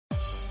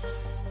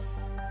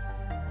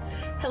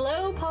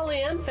Hello,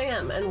 Polyam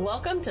fam, and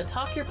welcome to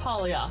Talk Your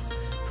Poly Off,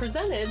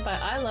 presented by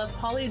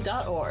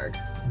ilovepoly.org.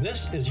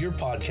 This is your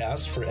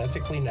podcast for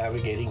ethically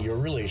navigating your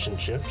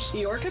relationships,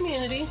 Your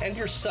community, and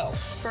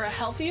yourself for a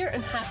healthier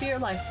and happier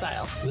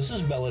lifestyle. This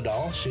is Bella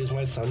Doll. She is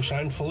my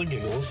sunshine full of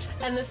giggles.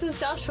 And this is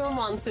Joshua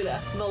Monsuda,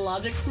 the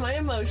logic to my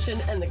emotion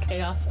and the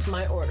chaos to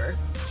my order.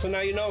 So now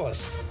you know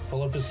us.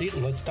 Pull up a seat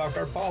and let's talk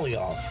our poly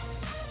off.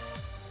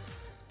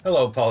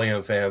 Hello,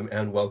 Polyam fam,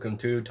 and welcome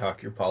to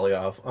Talk Your Poly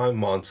Off. I'm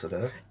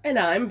Monsuda. And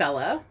I'm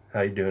Bella.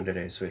 How you doing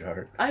today,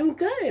 sweetheart? I'm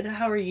good.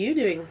 How are you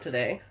doing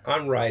today?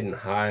 I'm riding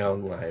high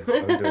on life.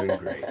 I'm doing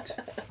great.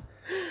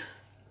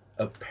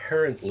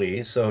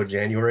 Apparently, so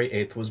January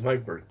 8th was my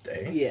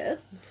birthday.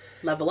 Yes.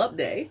 Level up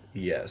day.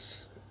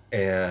 Yes.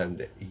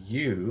 And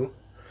you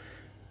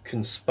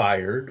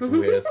conspired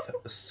with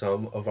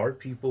some of our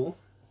people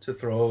to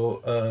throw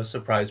a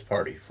surprise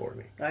party for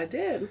me. I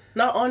did.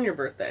 Not on your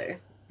birthday.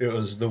 It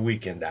was the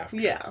weekend after.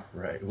 Yeah.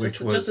 Right. Which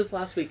was just this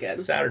last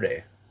weekend.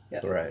 Saturday.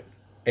 Yep. Right.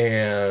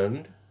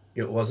 And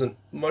it wasn't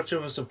much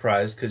of a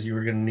surprise because you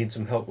were going to need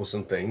some help with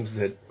some things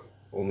that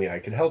only I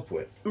could help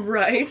with.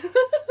 Right.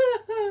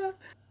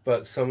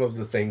 But some of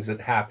the things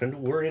that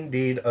happened were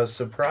indeed a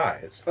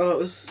surprise. Oh, it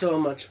was so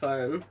much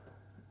fun.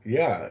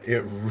 Yeah,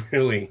 it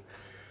really...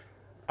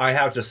 I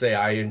have to say,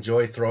 I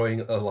enjoy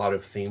throwing a lot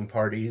of theme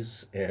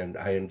parties, and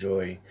I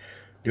enjoy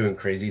doing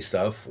crazy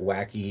stuff,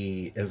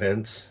 wacky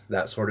events,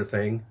 that sort of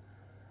thing.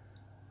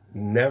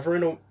 Never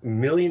in a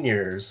million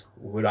years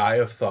would I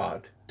have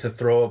thought to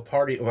throw a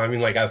party. Well, I mean,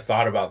 like, I've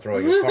thought about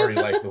throwing a party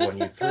like the one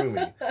you threw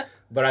me,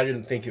 but I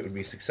didn't think it would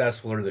be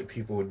successful or that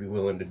people would be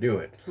willing to do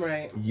it.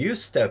 Right. You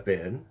step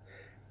in,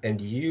 and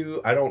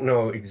I don't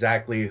know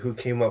exactly who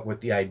came up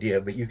with the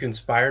idea, but you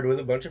conspired with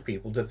a bunch of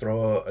people to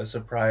throw a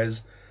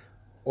surprise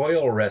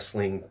oil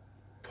wrestling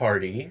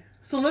party.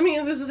 So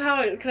this is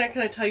how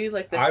can I tell you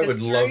like the I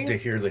history? would love to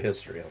hear the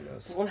history on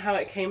this. On how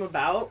it came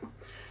about.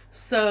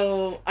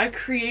 So I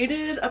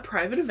created a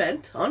private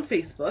event on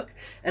Facebook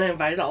and I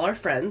invited all our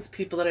friends,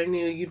 people that I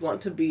knew you'd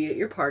want to be at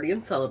your party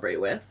and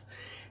celebrate with.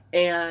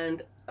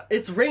 And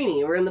it's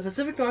rainy. We're in the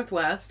Pacific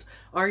Northwest.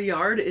 Our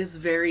yard is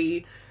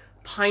very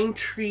pine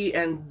tree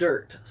and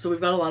dirt. So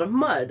we've got a lot of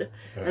mud.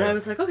 Uh-huh. And I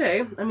was like,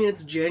 okay, I mean,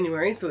 it's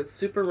January, so it's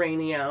super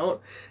rainy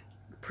out.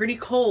 Pretty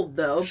cold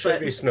though. Should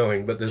be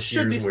snowing, but this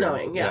should be year's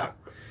snowing, yeah.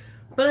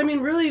 But I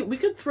mean, really, we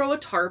could throw a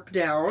tarp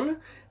down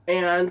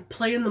and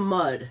play in the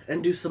mud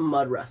and do some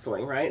mud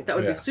wrestling, right? That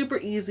would be super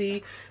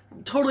easy,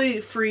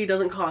 totally free,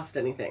 doesn't cost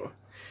anything.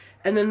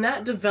 And then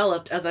that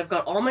developed as I've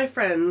got all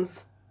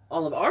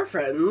of our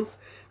friends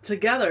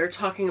together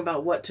talking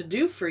about what to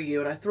do for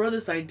you. And I throw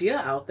this idea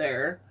out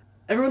there.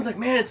 Everyone's like,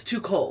 man, it's too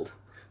cold.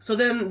 So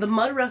then the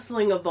mud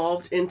wrestling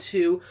evolved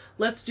into,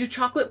 let's do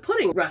chocolate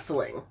pudding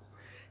wrestling.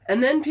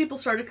 And then people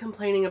started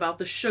complaining about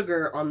the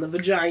sugar on the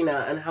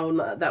vagina and how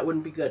that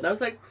wouldn't be good. And I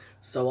was like,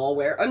 so I'll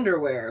wear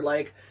underwear.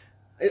 Like,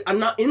 I'm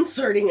not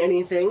inserting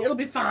anything. It'll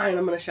be fine.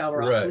 I'm going to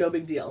shower off. Right. No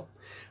big deal.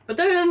 But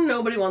then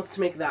nobody wants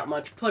to make that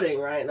much pudding,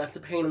 right? That's a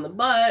pain in the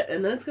butt.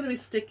 And then it's going to be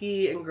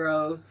sticky and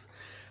gross.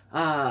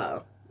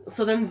 So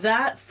then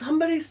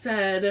somebody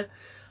said,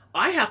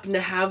 I happen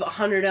to have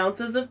 100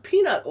 ounces of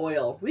peanut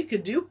oil. We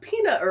could do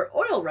peanut or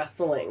oil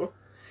wrestling.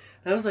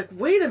 And I was like,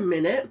 wait a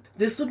minute.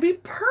 This would be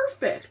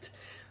perfect.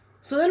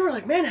 So then we're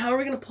like, man, how are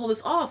we going to pull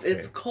this off?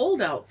 It's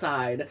cold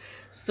outside.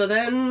 So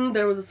then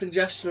there was a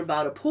suggestion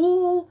about a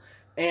pool,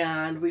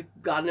 and we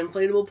got an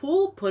inflatable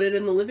pool, put it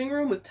in the living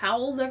room with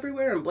towels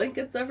everywhere and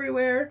blankets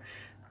everywhere,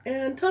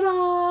 and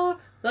ta-da!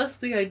 That's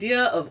the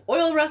idea of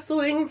oil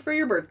wrestling for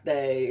your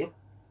birthday.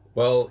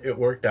 Well, it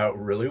worked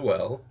out really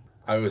well.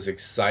 I was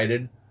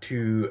excited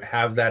to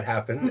have that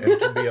happen and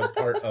to be a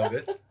part of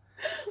it.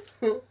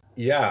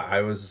 Yeah,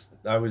 I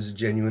was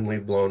genuinely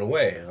blown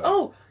away.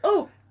 Oh,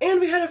 and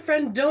we had a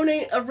friend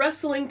donate a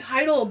wrestling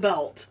title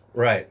belt.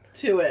 Right.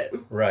 To it.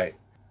 Right.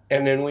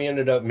 And then we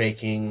ended up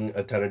making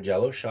a ton of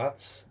Jell-O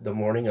shots the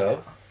morning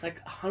of.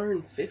 Like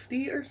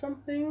 150 or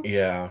something?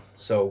 Yeah.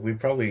 So we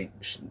probably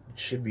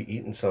should be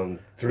eating some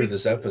through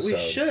this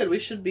episode. We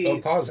should be. Oh,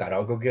 pause that.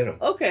 I'll go get them.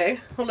 Okay,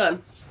 hold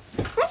on.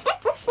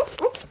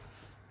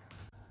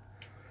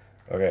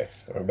 Okay,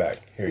 we're back.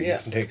 Here, you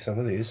can take some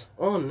of these.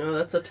 Oh no,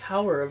 that's a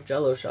tower of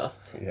Jell-O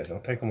shots. Yeah,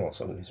 don't take them all.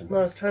 Some of these are mine. No,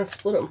 I was trying to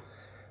split them.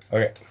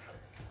 Okay.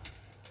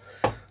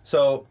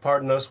 So,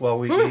 pardon us while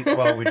we eat,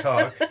 while we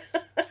talk.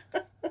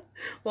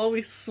 While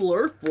we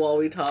slurp, while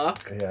we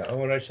talk. Yeah.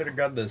 Oh, and I should have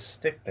grabbed the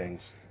stick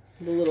things.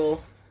 The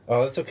little...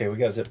 Oh, that's okay. We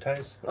got zip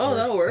ties. Oh,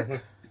 that'll work.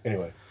 Something.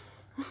 Anyway.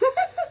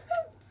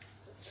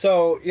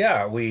 So,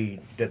 yeah, we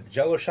did the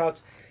Jell-O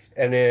shots,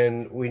 and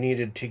then we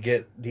needed to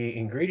get the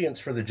ingredients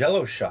for the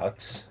Jell-O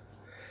shots.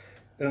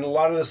 And a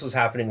lot of this was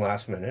happening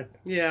last minute.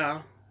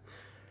 Yeah.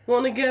 Well,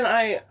 and again,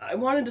 I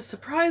wanted to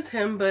surprise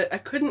him, but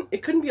it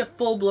couldn't be a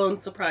full-blown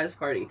surprise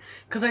party,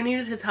 because I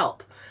needed his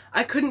help.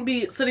 I couldn't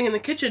be sitting in the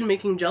kitchen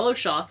making Jell-O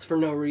shots for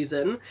no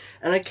reason,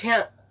 and I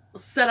can't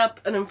set up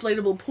an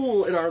inflatable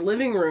pool in our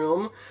living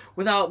room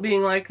without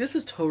being like, this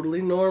is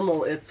totally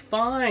normal, it's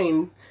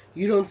fine,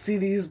 you don't see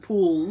these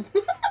pools.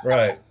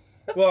 Right.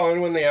 Well,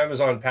 and when the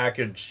Amazon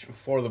package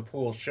for the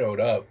pool showed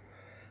up,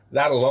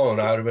 that alone,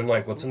 I would have been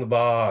like, what's in the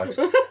box?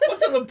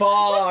 What's in the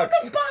box?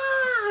 What's in the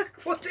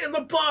box? What's in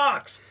the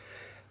box?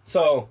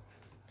 So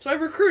I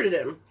recruited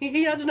him.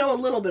 He had to know a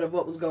little bit of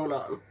what was going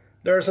on.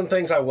 there are some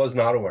things I was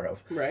not aware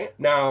of. Right.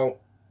 Now,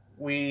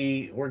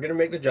 we were going to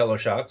make the Jell-O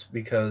shots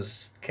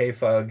because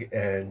K-Fug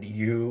and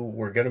you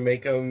were going to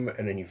make them,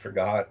 and then you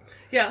forgot.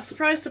 Yeah,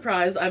 surprise,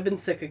 surprise, I've been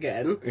sick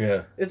again.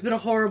 Yeah. It's been a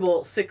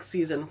horrible sick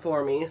season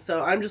for me,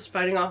 so I'm just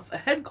fighting off a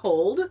head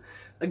cold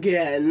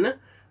again.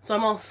 So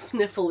I'm all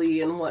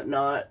sniffly and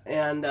whatnot,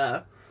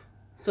 and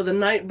so the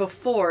night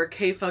before,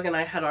 K-Fug and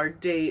I had our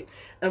date,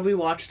 and we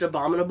watched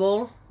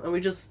Abominable, and we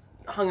just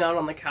hung out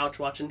on the couch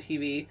watching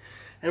TV,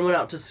 and went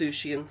out to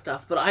sushi and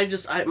stuff.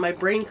 But my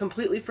brain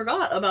completely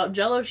forgot about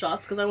Jell-O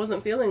shots because I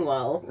wasn't feeling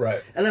well.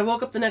 Right. And I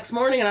woke up the next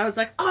morning, and I was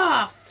like,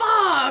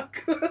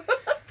 fuck!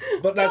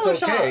 But that's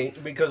Jell-O okay,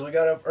 shots. because we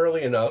got up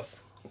early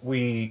enough.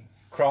 We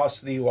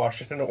crossed the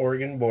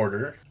Washington-Oregon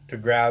border to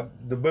grab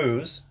the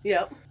booze.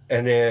 Yep.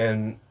 And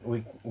then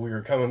we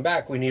were coming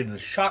back. We needed the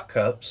shot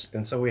cups,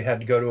 and so we had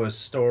to go to a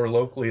store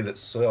locally that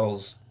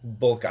sells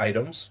bulk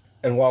items.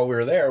 And while we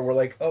were there, we're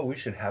like, oh, we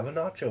should have a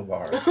nacho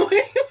bar.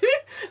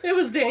 It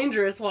was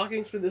dangerous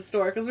walking through the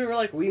store because we were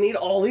like, we need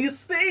all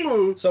these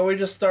things. So we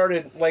just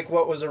started, like,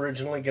 what was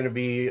originally going to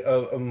be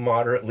a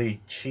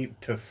moderately cheap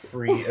to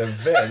free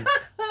event.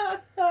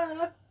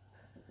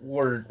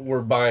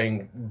 We're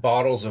buying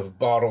bottles of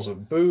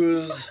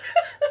booze.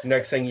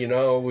 Next thing you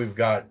know, we've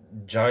got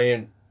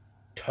giant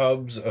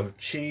tubs of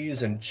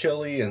cheese and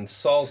chili and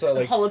salsa.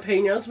 Like,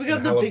 jalapenos. We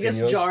got the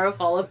biggest jar of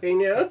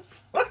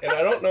jalapenos. and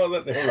I don't know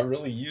that they were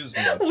really used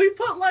much. We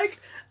put like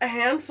a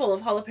handful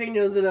of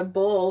jalapenos in a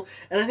bowl,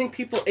 and I think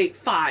people ate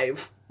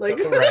 5. Like,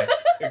 Right.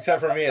 Except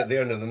for me at the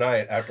end of the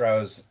night after I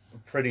was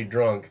pretty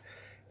drunk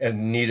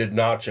and needed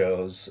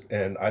nachos,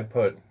 and I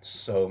put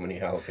so many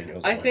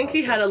jalapenos I on my think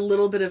he nachos. had a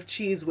little bit of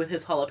cheese with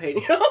his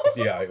jalapeno.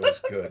 Yeah, it was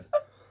good.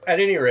 At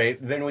any rate,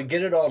 then we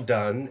get it all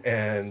done,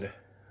 and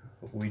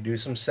we do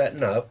some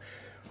setting up,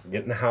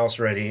 getting the house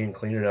ready and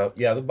clean it up.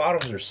 Yeah, the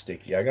bottoms are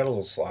sticky. I got a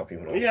little sloppy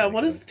when I was Yeah,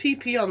 what making is the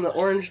TP on the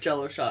orange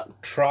Jell-O shot? it.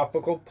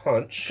 Tropical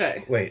Punch.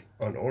 Okay. Wait,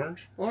 on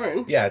orange?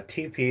 Orange? Yeah,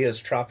 TP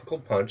is Tropical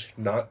Punch,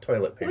 not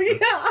toilet paper.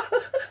 Yeah.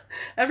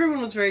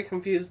 Everyone was very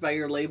confused by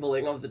your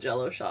labeling of the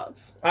Jell-O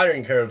shots. I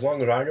didn't care as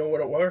long as I know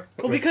what it was.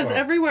 Well, because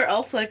everywhere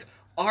else, like,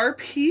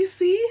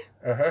 RPC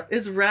Uh-huh.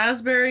 is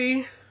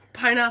raspberry,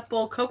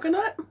 pineapple,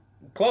 coconut,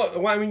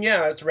 Well, I mean,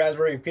 yeah, it's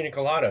raspberry pina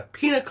colada.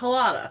 pina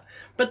colada.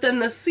 But then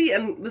the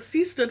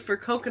C stood for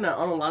coconut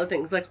on a lot of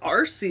things. Like,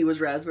 RC was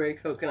raspberry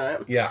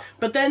coconut. Yeah,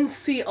 But then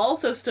C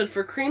also stood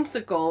for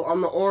creamsicle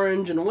on the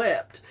orange and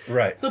whipped.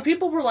 right. So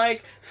people were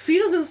like, C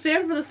doesn't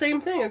stand for the same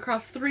thing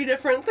across 3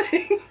 different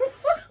things.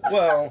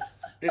 Well,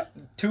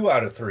 2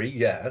 out of 3,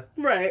 yeah.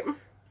 Right.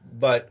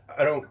 But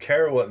I don't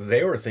care what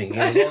they were thinking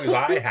as long as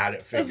I had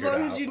it As figured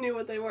long out. as you knew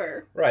what they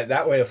were. Right,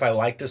 that way if I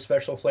liked a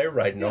special flavor,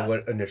 I'd know Yeah.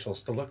 what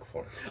initials to look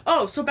for.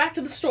 Oh, so back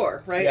to the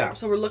store, right? Yeah.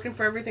 So we're looking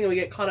for everything and we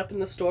get caught up in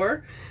the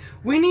store.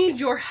 We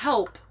need your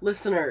help,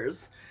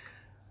 listeners.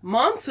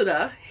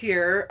 Monsuda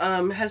here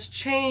has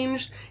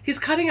changed. He's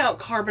cutting out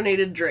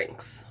carbonated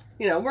drinks.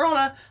 You know, we're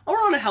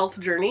on a health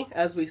journey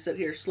as we sit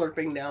here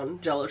slurping down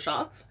Jell-O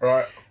shots.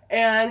 Right.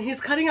 And he's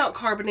cutting out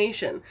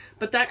carbonation,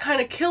 but that kind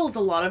of kills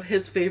a lot of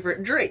his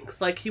favorite drinks.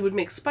 Like, he would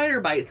make Spider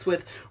Bites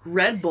with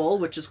Red Bull,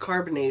 which is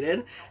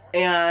carbonated,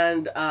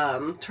 and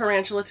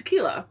Tarantula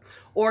Tequila.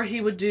 Or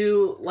he would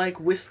do, like,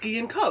 whiskey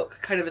and Coke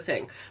kind of a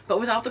thing. But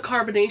without the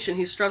carbonation,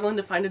 he's struggling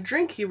to find a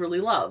drink he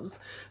really loves.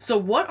 So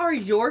what are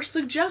your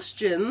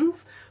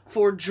suggestions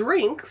for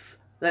drinks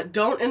that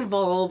don't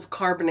involve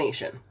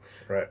carbonation?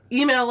 Right.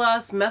 Email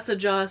us,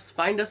 message us,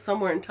 find us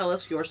somewhere and tell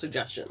us your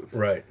suggestions.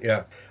 Right,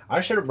 yeah. I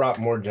should have brought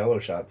more Jell-O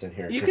shots in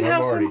here. You 'cause can I'm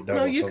have already some. done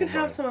No, with you some can of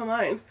have mine. some of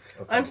mine.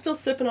 I'm still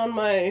sipping on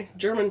my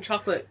German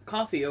chocolate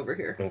coffee over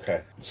here.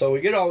 Okay. So we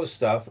get all this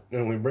stuff,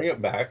 and we bring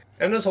it back.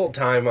 And this whole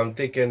time, I'm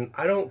thinking,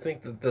 I don't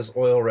think that this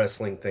oil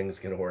wrestling thing's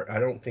going to work. I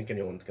don't think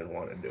anyone's going to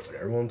want to do it.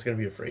 Everyone's going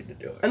to be afraid to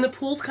do it. And the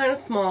pool's kind of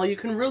small. You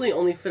can really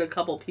only fit a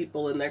couple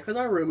people in there because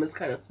our room is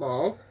kind of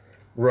small.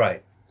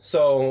 Right.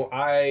 So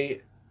I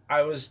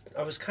was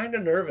kind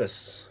of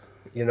nervous,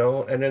 you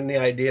know, and then the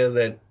idea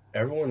that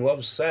everyone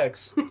loves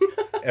sex,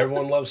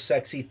 everyone loves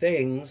sexy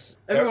things.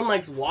 Everyone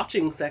likes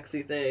watching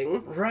sexy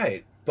things.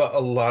 Right. But a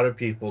lot of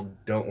people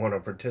don't want to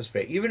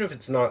participate, even if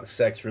it's not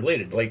sex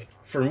related. Like,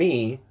 for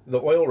me,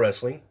 the oil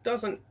wrestling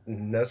doesn't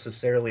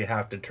necessarily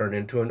have to turn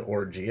into an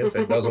orgy if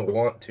it doesn't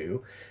want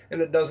to,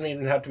 and it doesn't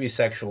even have to be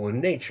sexual in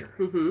nature.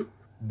 Mm-hmm.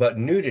 But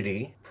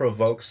nudity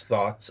provokes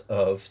thoughts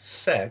of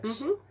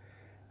sex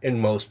in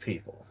most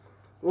people.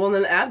 Well,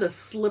 then add the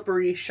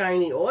slippery,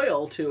 shiny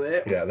oil to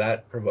it. Yeah,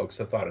 that provokes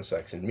the thought of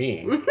sex in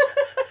me.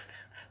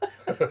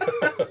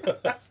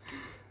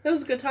 It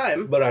was a good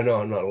time. But I know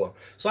I'm not alone.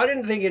 So I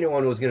didn't think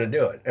anyone was going to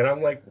do it. And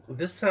I'm like,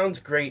 this sounds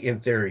great in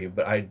theory,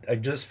 but I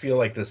just feel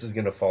like this is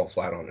going to fall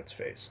flat on its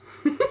face.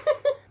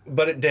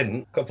 But it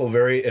didn't. A couple of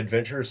very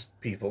adventurous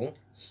people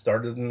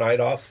started the night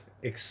off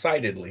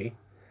excitedly.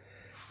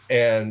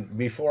 And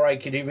before I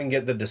could even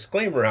get the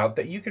disclaimer out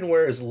that you can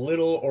wear as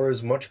little or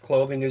as much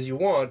clothing as you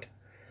want,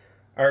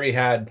 I already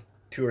had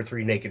 2 or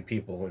 3 naked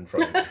people in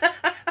front of me.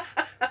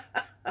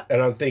 And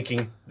I'm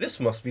thinking, this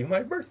must be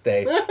my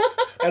birthday.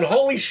 And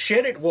holy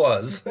shit, it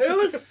was. It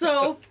was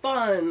so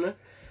fun.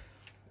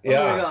 Yeah,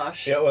 oh my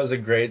gosh. It was a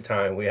great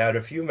time. We had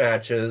a few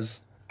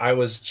matches. I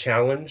was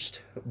challenged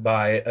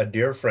by a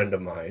dear friend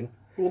of mine.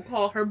 We'll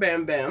call her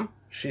Bam Bam.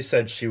 She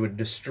said she would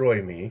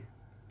destroy me.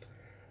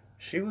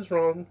 She was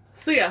wrong.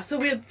 So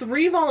we had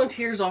 3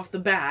 volunteers off the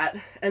bat,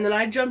 and then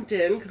I jumped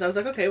in, because I was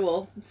like, okay,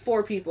 well,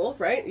 4 people,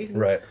 right? You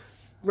can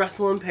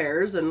wrestle in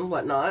pairs and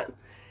whatnot.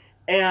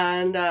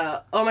 And,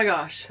 oh my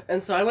gosh.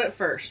 And so I went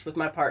first with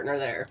my partner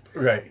there.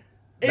 Right.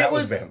 That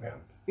was Bam Bam.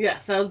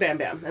 Yes, that was Bam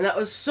Bam. And that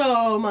was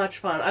so much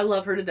fun. I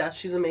love her to death.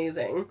 She's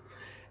amazing.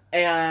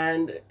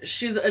 And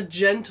she's a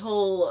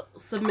gentle,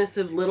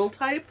 submissive little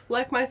type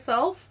like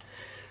myself.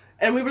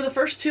 And we were the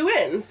first 2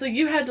 in. So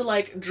you had to,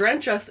 like,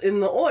 drench us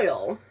in the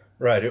oil.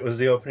 Right, it was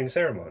the opening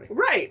ceremony.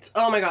 Right.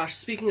 Oh my gosh,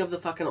 speaking of the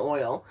fucking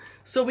oil.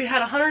 So we had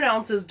 100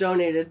 ounces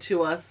donated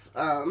to us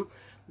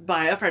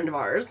by a friend of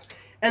ours.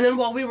 And then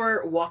while we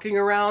were walking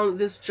around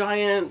this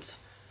giant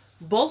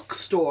bulk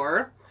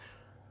store,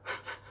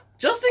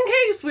 just in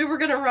case we were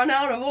going to run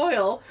out of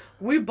oil,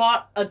 we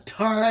bought a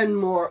ton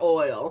more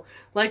oil.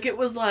 Like, it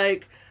was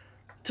like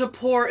to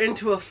pour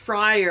into a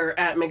fryer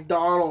at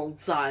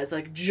McDonald's size,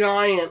 like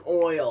giant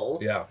oil.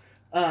 Yeah.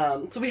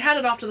 So we had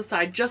it off to the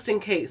side just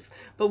in case,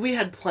 but we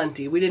had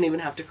plenty. We didn't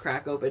even have to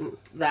crack open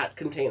that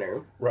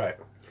container. Right.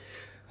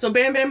 So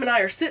Bam Bam and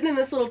I are sitting in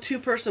this little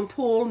 2-person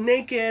pool,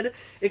 naked,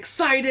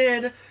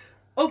 excited,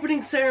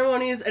 opening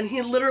ceremonies, and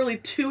he literally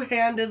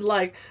 2-handed,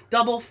 like,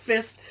 double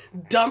fist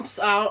dumps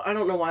out. I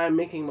don't know why I'm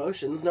making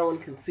motions. No one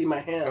can see my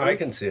hands. I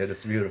can see it.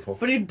 It's beautiful.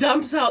 But he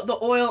dumps out the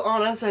oil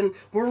on us, and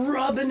we're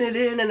rubbing it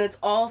in, and it's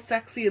all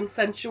sexy and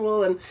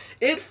sensual, and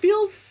it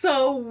feels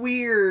so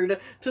weird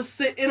to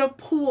sit in a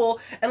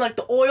pool, and, like,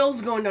 the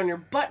oil's going down your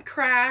butt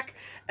crack,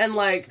 and,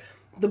 like,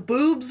 the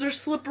boobs are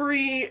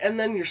slippery, and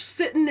then you're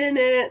sitting in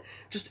it,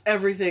 just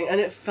everything,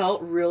 and it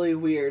felt really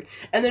weird.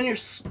 And then you're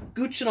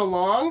scooching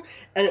along,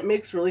 and it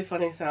makes really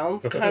funny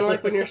sounds, kind of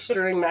like when you're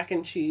stirring mac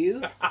and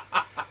cheese,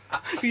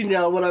 if you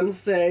know what I'm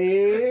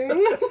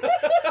saying.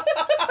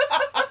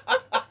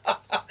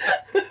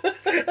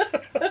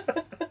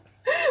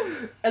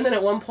 And then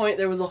at one point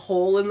there was a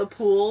hole in the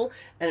pool,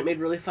 and it made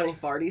really funny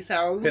farty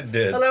sounds. It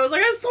did. And I was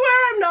like, I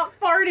swear I'm not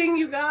farting,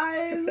 you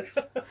guys.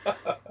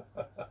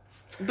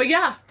 But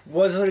yeah.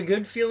 Was it a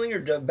good feeling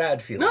or a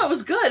bad feeling? No, it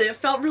was good. It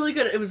felt really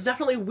good. It was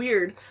definitely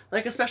weird.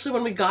 Like, especially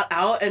when we got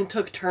out and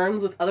took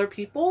turns with other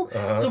people.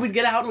 So we'd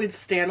get out and we'd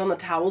stand on the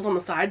towels on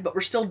the side, but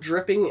we're still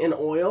dripping in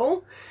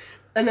oil.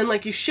 And then,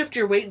 like, you shift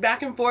your weight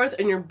back and forth,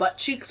 and your butt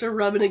cheeks are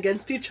rubbing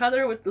against each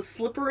other with the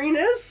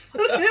slipperiness.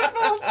 It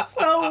felt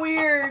so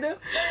weird.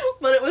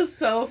 But it was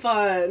so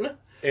fun.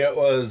 It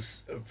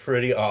was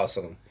pretty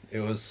awesome. It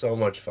was so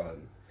much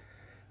fun.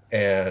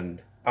 And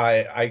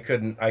I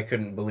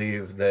couldn't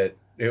believe that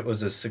it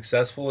was as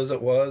successful as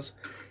it was.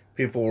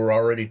 People were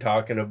already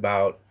talking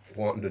about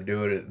wanting to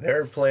do it at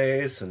their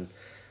place and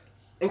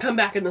come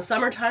back in the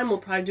summertime. We'll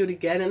probably do it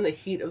again in the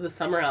heat of the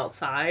summer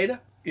outside.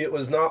 It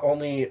was not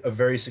only a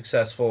very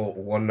successful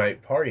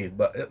one-night party,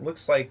 but it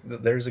looks like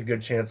that there's a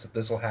good chance that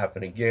this will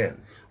happen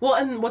again. Well,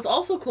 and what's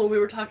also cool, we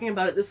were talking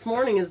about it this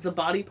morning, is the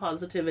body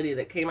positivity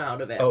that came out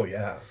of it. Oh,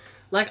 yeah.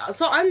 Like,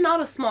 so I'm not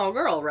a small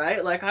girl,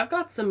 right? Like, I've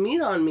got some meat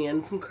on me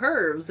and some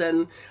curves,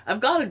 and I've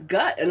got a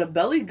gut and a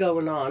belly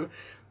going on.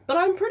 But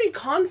I'm pretty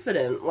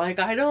confident. Like,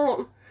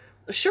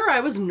 Sure, I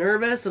was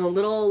nervous and a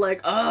little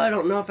like, oh, I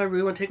don't know if I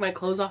really want to take my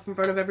clothes off in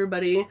front of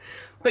everybody.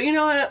 But you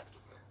know what?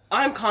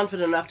 I'm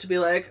confident enough to be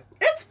like,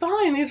 it's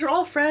fine. These are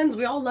all friends.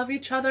 We all love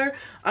each other.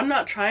 I'm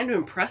not trying to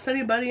impress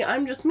anybody.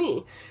 I'm just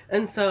me.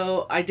 And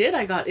so I did.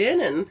 I got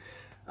in,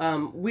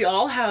 and we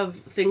all have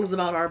things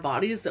about our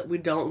bodies that we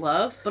don't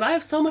love, but I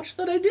have so much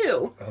that I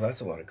do. Oh,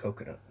 that's a lot of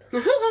coconut.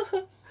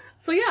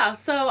 So yeah,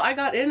 so I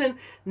got in, and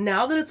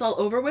now that it's all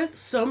over with,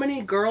 so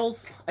many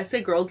girls, I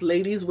say girls,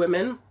 ladies,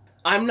 women,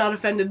 I'm not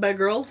offended by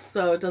girls,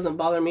 so it doesn't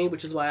bother me,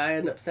 which is why I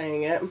end up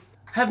saying it,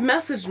 have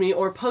messaged me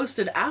or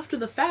posted after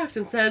the fact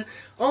and said,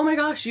 oh my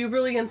gosh, you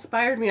really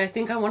inspired me. I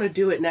think I want to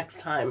do it next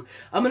time.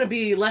 I'm going to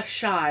be less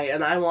shy,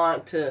 and I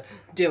want to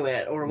do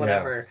it, or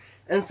whatever.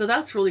 Yeah. And so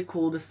that's really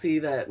cool to see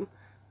that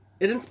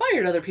it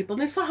inspired other people,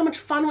 and they saw how much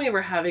fun we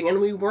were having, and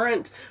we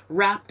weren't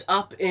wrapped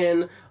up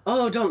in,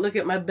 oh, don't look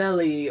at my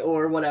belly,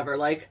 or whatever.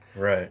 Like,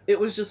 right. It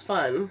was just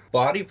fun.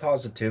 Body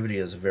positivity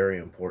is a very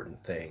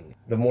important thing.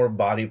 The more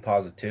body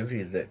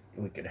positivity that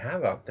we can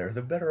have out there,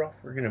 the better off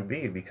we're going to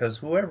be, because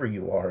whoever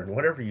you are and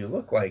whatever you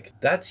look like,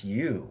 that's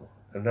you,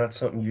 and that's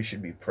something you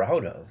should be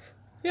proud of.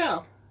 Yeah.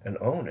 And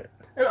own it.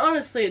 And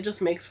honestly, it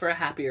just makes for a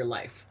happier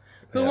life.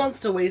 Who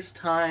wants to waste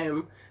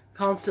time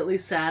constantly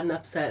sad and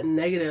upset and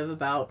negative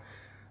about...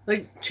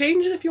 Like,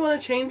 change it if you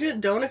want to change it.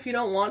 Don't if you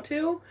don't want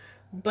to.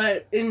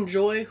 But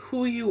enjoy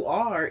who you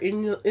are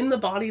in the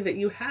body that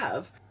you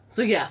have.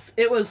 So yes,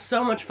 it was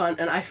so much fun,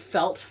 and I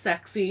felt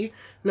sexy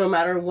no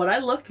matter what I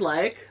looked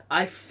like.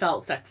 I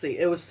felt sexy.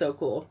 It was so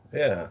cool.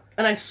 Yeah.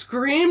 And I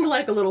screamed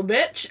like a little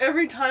bitch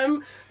every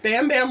time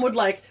Bam Bam would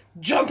like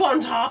jump on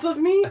top of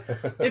me.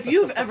 If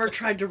you've ever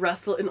tried to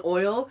wrestle in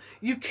oil,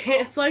 you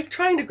can't. It's like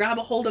trying to grab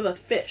a hold of a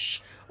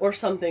fish or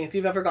something. If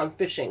you've ever gone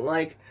fishing,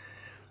 like,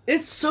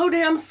 it's so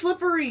damn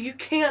slippery. You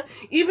can't,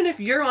 even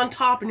if you're on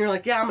top and you're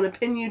like, yeah, I'm going to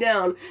pin you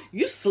down,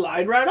 you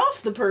slide right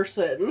off the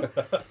person.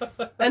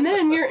 And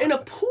then you're in a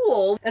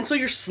pool, and so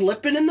you're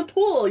slipping in the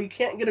pool. You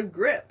can't get a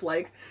grip.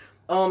 Like,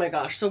 oh my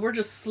gosh. So we're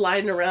just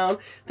sliding around.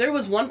 There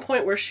was one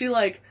point where she,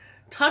 like,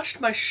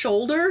 touched my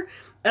shoulder,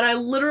 and I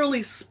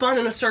literally spun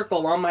in a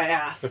circle on my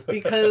ass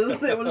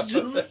because it was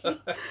just,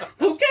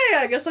 okay,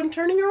 I guess I'm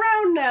turning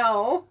around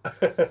now.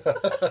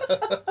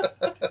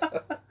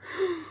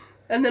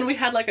 And then we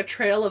had like a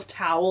trail of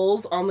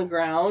towels on the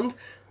ground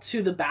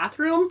to the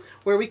bathroom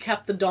where we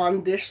kept the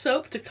Dawn dish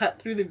soap to cut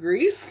through the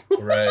grease.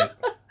 Right.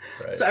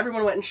 So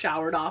everyone went and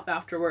showered off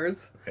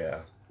afterwards.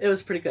 Yeah. It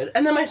was pretty good.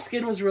 And then my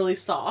skin was really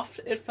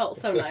soft. It felt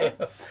so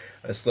nice.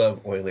 I still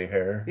have oily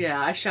hair.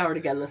 Yeah, I showered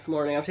again this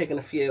morning. I've taken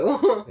a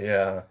few.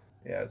 Yeah.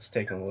 Yeah, it's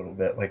taking a little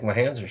bit. Like, my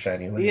hands are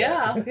shiny.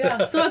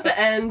 Yeah. So at the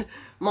end,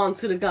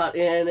 Monsuda got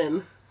in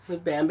and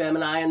with Bam Bam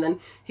and I, and then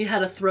he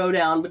had a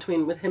throwdown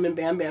with him and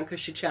Bam Bam because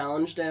she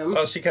challenged him.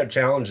 Well, she kept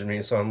challenging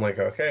me, so I'm like,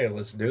 okay,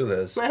 let's do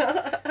this.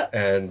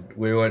 And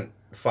we went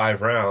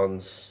 5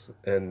 rounds,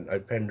 and I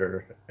pinned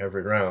her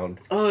every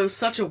round. Oh, it was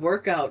such a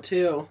workout,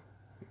 too.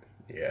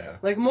 Yeah.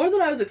 Like, more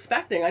than I was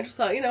expecting. I just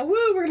thought,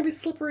 woo, we're going to be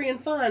slippery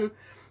and fun.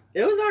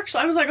 It was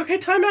actually, I was like, okay,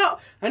 time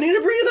out. I need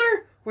a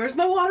breather. Where's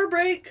my water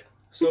break?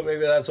 So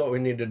maybe that's what we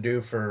need to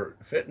do for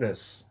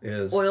fitness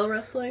is Oil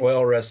wrestling?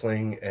 oil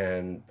wrestling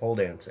and pole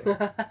dancing.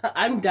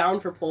 I'm down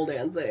for pole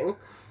dancing.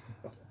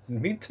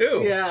 Me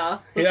too. Yeah.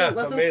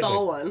 Let's amazing.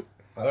 install one.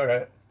 All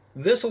right.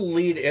 This will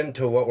lead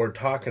into what we're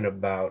talking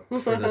about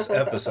for this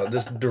episode.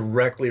 This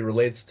directly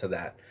relates to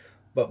that.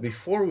 But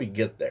before we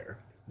get there,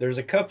 there's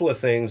a couple of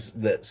things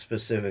that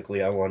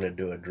specifically I wanted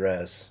to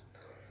address.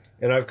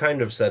 And I've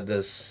kind of said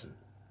this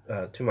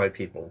to my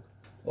people.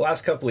 The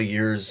last couple of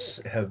years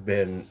have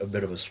been a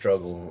bit of a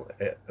struggle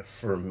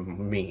for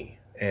me.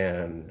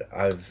 And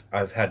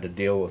I've had to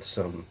deal with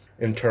some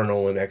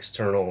internal and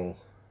external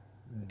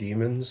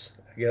demons,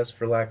 I guess,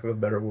 for lack of a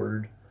better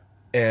word.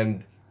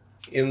 And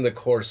in the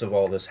course of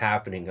all this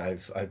happening,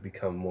 I've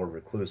become more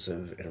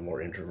reclusive and more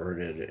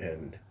introverted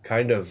and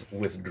kind of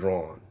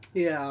withdrawn.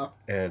 Yeah.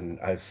 And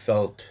I've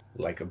felt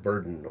like a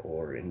burden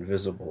or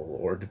invisible,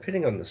 or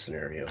depending on the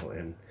scenario.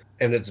 And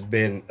it's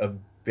been a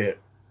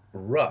bit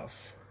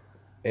rough.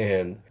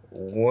 And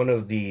one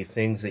of the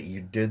things that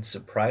you did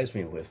surprise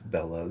me with,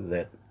 Bella,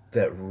 that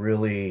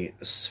really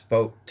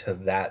spoke to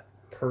that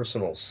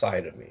personal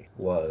side of me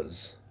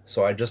was,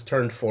 so I just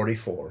turned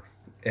 44,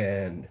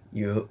 and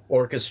you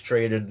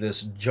orchestrated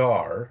this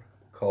jar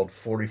called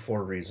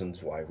 44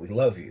 Reasons Why We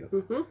Love You.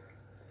 Mm-hmm.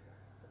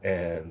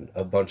 And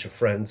a bunch of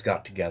friends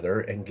got together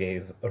and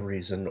gave a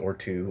reason or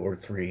 2 or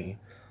 3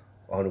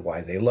 on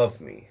why they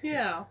love me.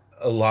 Yeah.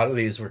 A lot of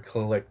these were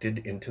collected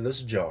into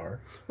this jar.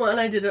 Well, and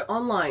I did it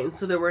online,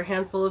 so there were a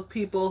handful of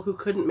people who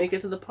couldn't make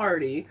it to the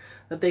party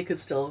that they could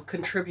still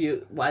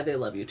contribute why they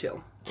love you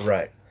too.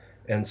 Right.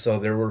 And so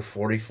there were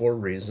 44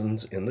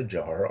 reasons in the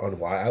jar on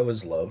why I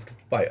was loved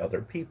by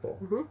other people.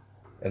 Mm-hmm.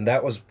 And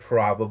that was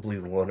probably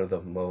one of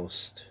the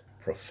most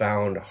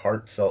profound,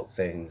 heartfelt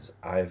things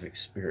I've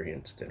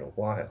experienced in a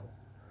while.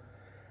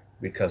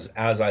 Because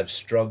as I've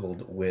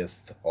struggled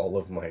with all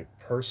of my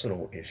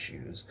personal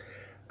issues,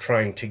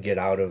 trying to get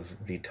out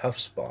of the tough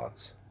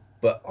spots,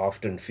 but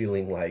often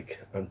feeling like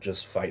I'm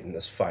just fighting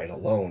this fight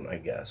alone, I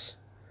guess.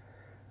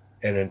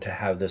 And then to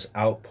have this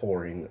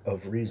outpouring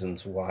of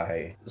reasons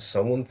why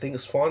someone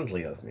thinks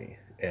fondly of me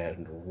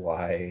and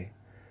why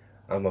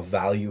I'm a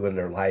value in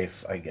their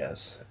life, I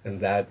guess. And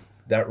that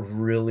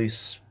really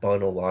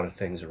spun a lot of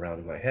things around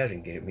in my head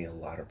and gave me a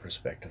lot of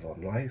perspective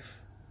on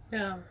life.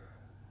 Yeah.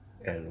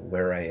 And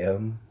where I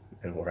am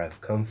and where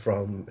I've come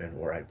from and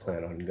where I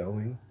plan on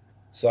going.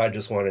 So I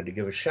just wanted to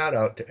give a shout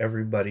out to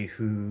everybody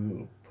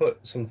who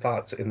put some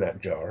thoughts in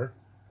that jar.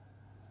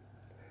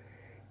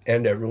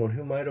 And everyone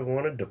who might have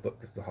wanted to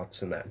put the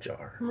thoughts in that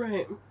jar.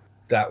 Right.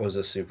 That was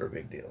a super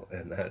big deal.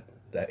 And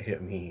that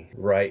hit me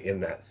right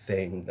in that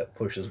thing that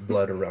pushes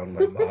blood around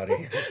my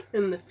body.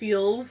 In the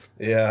feels.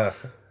 Yeah.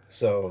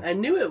 So I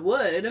knew it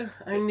would.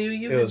 I knew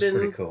it was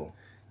pretty cool.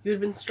 You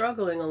had been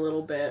struggling a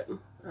little bit.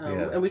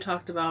 Yeah. And we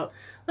talked about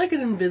like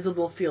an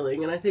invisible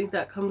feeling. And I think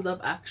that comes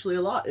up actually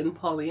a lot in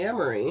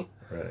polyamory.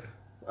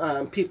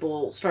 Right.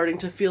 People starting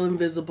to feel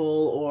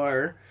invisible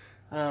or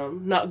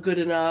not good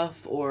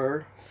enough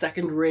or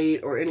second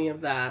rate or any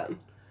of that.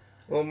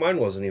 Well, mine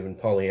wasn't even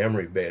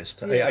polyamory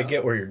based. Yeah. I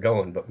get where you're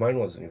going, but mine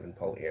wasn't even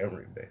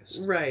polyamory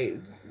based.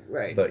 Right.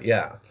 But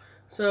yeah.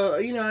 So,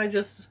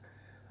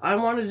 I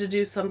wanted to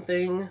do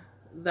something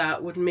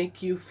that would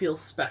make you feel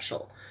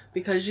special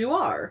because you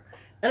are.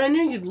 And I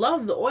knew you'd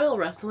love the oil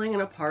wrestling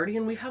and a party,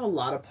 and we have a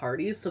lot of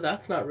parties, so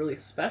that's not really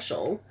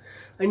special.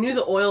 I knew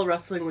the oil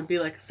wrestling would be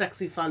like a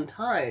sexy, fun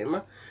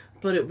time,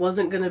 but it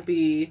wasn't going to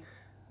be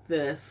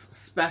this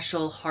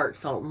special,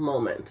 heartfelt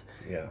moment.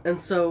 Yeah. And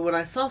so when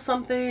I saw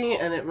something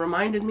and it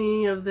reminded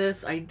me of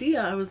this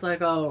idea, I was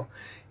like, oh,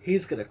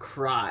 he's going to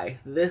cry.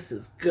 This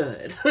is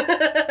good.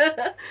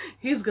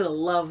 He's going to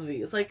love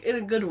these, like, in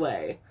a good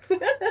way.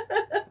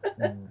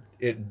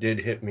 It did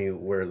hit me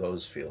where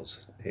those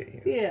feels hit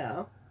you.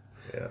 Yeah.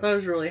 Yeah. So I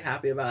was really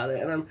happy about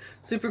it, and I'm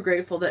super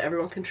grateful that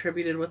everyone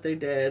contributed what they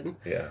did.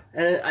 Yeah.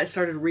 And I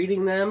started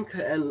reading them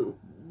and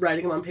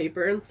writing them on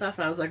paper and stuff,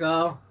 and I was like,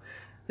 oh,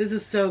 this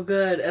is so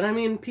good. And I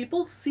mean,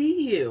 people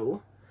see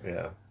you.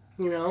 Yeah.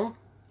 You know,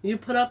 you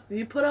put up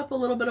a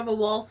little bit of a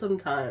wall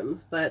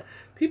sometimes, but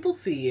people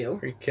see you.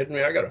 Are you kidding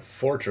me? I got a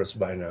fortress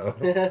by now.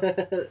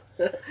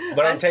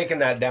 But I'm taking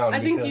that down. I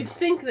think you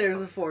think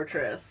there's a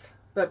fortress,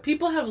 but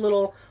people have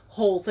little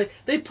holes.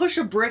 They push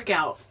a brick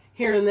out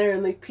here and there,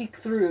 and they peek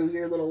through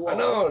your little wall. I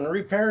know, and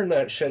repairing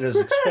that shit is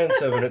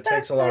expensive, and it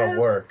takes a lot of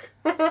work.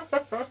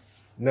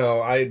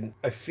 No,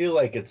 I feel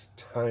like it's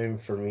time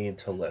for me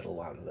to let a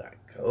lot of that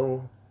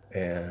go.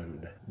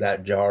 And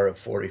that jar of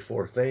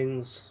 44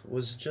 things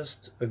was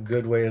just a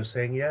good way of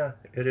saying, yeah,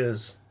 it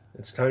is.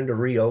 It's time to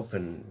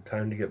reopen,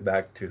 time to get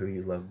back to who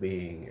you love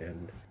being,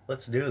 and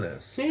let's do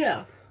this.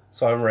 Yeah.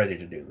 So I'm ready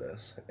to do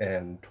this.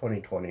 And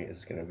 2020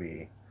 is going to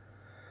be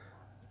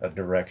a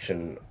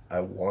direction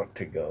I want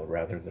to go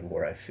rather than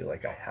where I feel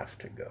like I have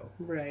to go.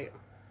 Right.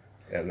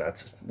 And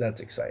that's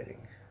exciting.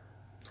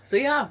 So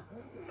yeah,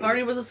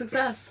 party was a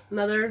success.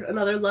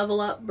 Another level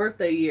up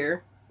birthday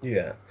year.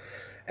 Yeah.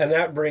 And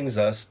that brings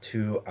us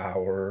to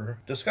our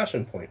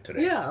discussion point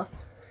today. Yeah.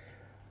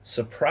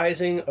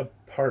 Surprising a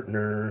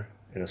partner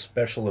in a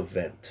special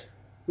event.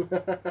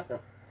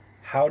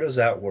 How does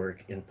that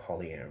work in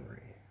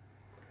polyamory?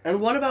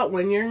 And what about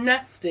when you're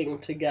nesting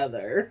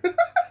together?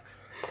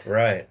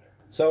 Right.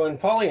 So in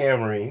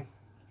polyamory,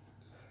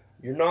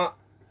 you're not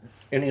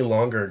any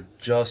longer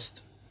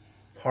just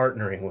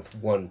partnering with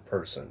one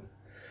person.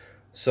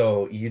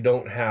 So you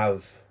don't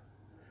have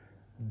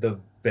the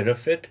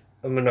benefit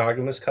a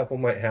monogamous couple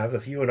might have.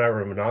 If you and I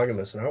were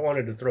monogamous and I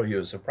wanted to throw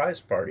you a surprise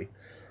party,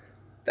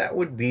 that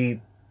would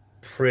be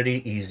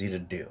pretty easy to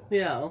do.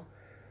 Yeah.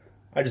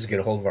 I just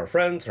get a hold of our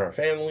friends and our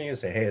family and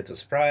say, hey, it's a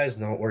surprise,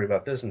 don't worry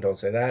about this and don't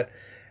say that.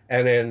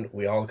 And then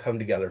we all come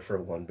together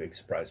for one big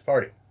surprise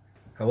party.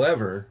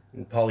 However,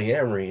 in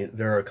polyamory,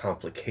 there are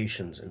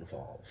complications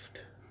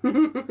involved.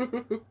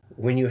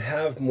 When you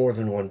have more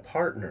than one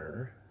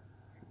partner,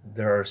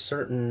 there are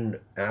certain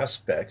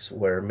aspects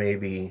where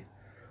maybe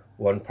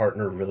one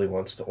partner really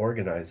wants to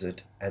organize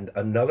it and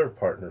another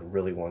partner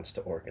really wants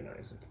to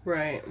organize it.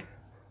 Right.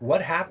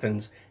 What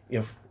happens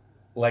if,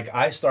 like,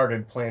 I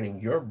started planning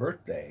your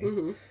birthday,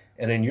 Mm-hmm.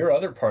 and then your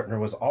other partner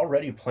was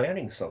already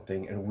planning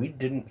something and we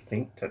didn't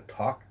think to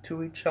talk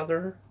to each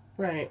other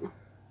Right.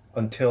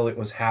 until it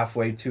was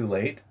halfway too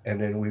late,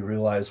 and then we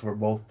realized we're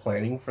both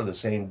planning for the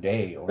same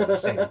day or the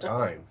same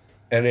time.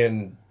 And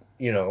then,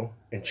 you know,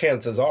 and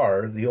chances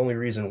are the only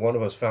reason one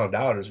of us found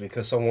out is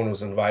because someone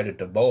was invited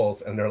to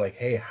both and they're like,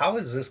 hey, how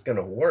is this going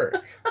to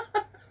work?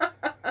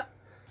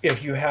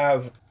 If you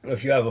have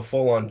a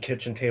full-on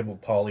kitchen table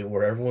poly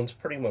where everyone's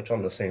pretty much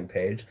on the same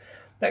page,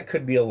 that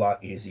could be a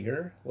lot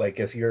easier. Like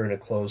if you're in a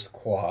closed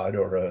quad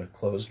or a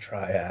closed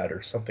triad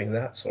or something of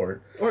that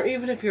sort. Or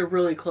even if you're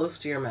really close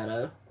to your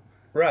meta.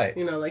 Right.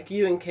 You know, like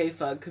you and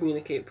K-Fug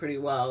communicate pretty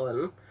well,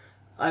 and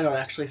I don't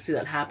actually see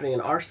that happening in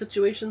our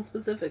situation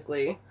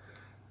specifically,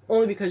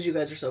 only because you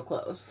guys are so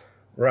close.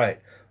 Right.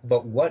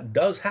 But what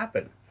does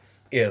happen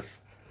if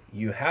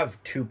you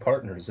have two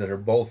partners that are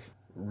both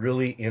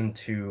really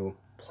into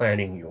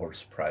planning your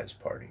surprise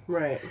party?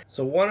 Right.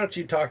 So why don't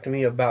you talk to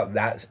me about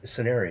that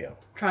scenario?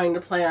 Trying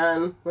to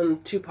plan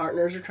when two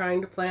partners are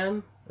trying to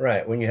plan.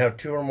 Right. When you have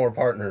two or more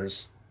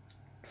partners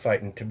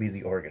fighting to be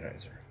the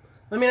organizer.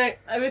 I mean,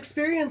 I've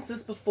experienced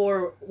this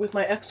before with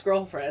my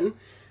ex-girlfriend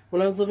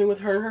when I was living with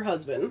her and her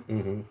husband.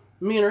 Mm-hmm.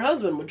 Me and her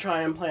husband would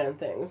try and plan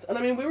things. And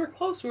I mean, we were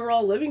close. We were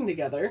all living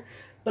together.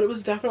 But it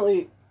was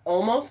definitely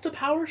almost a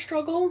power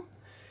struggle.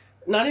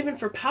 Not even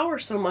for power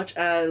so much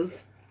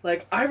as,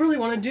 like, I really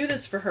want to do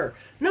this for her.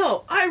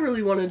 No, I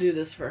really want to do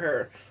this for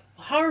her.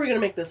 How are we going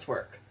to make this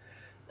work?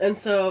 And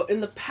so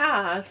in the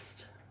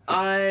past,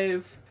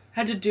 I've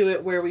had to do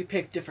it where we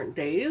pick different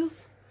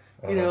days.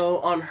 You know,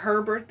 on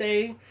her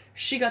birthday,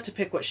 she got to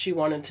pick what she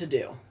wanted to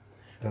do.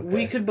 Okay.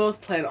 We could both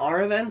plan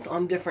our events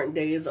on different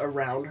days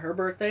around her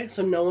birthday,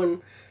 so no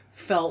one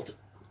felt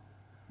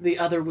the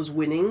other was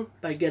winning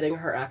by getting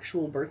her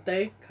actual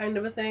birthday kind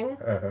of a thing.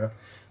 Uh-huh.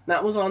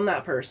 That was on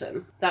that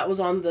person. That was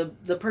on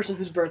the person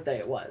whose birthday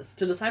it was,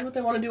 to decide what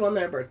they want to do on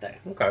their birthday.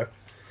 Okay.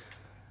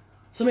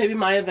 So maybe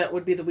my event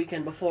would be the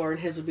weekend before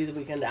and his would be the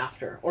weekend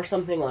after, or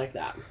something like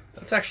that.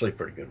 That's actually a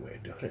pretty good way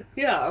of doing it.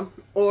 Yeah.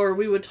 Or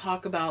we would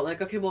talk about,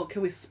 like, okay, well,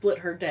 can we split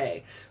her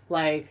day?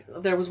 Like,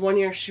 there was one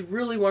year she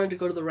really wanted to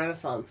go to the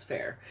Renaissance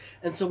Fair.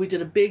 And so we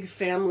did a big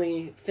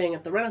family thing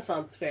at the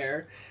Renaissance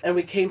Fair, and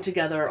we came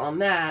together on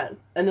that.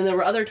 And then there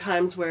were other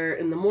times where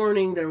in the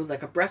morning there was,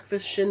 like, a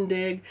breakfast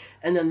shindig,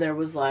 and then there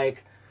was,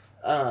 like,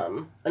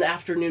 an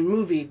afternoon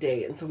movie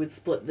date, and so we'd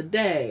split the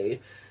day.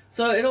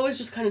 So it always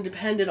just kind of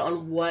depended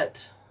on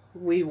what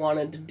we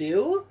wanted to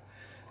do,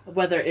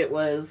 whether it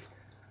was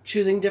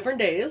choosing different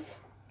days,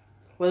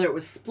 whether it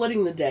was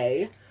splitting the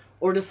day,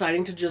 or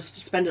deciding to just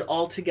spend it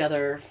all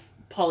together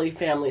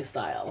poly-family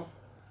style.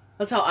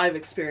 That's how I've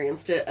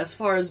experienced it as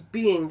far as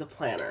being the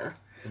planner.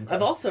 Okay.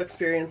 I've also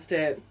experienced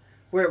it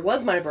where it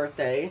was my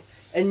birthday,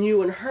 and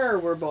you and her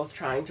were both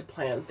trying to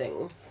plan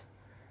things.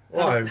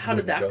 Well, how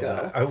did that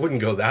go? I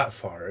wouldn't go that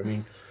far. I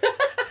mean...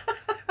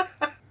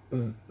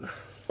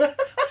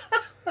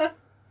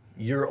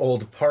 Your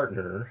old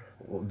partner,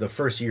 the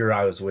first year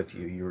I was with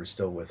you, you were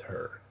still with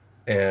her.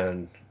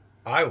 And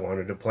I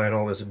wanted to plan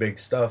all this big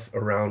stuff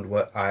around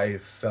what I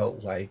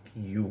felt like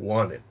you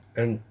wanted.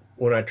 And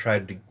when I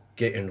tried to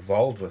get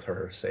involved with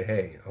her, say,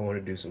 hey, I want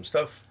to do some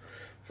stuff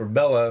for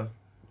Bella.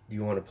 Do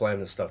you want to plan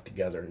this stuff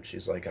together? And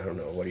she's like, I don't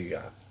know. What do you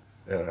got?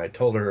 And I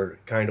told her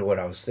kind of what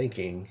I was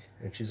thinking.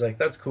 And she's like,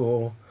 that's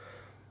cool.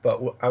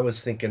 But I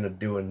was thinking of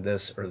doing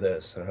this or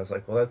this. And I was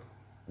like, well, that's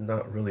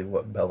not really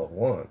what Bella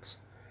wants.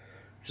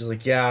 She's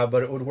like, yeah,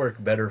 but it would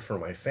work better for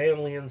my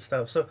family and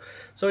stuff. So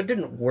it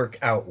didn't work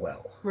out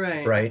well.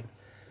 Right. Right?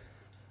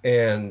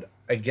 And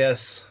I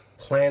guess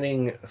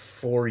planning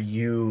for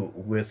you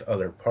with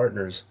other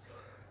partners,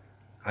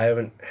 I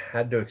haven't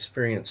had to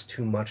experience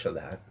too much of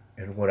that.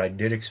 And what I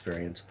did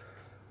experience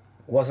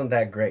wasn't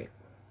that great.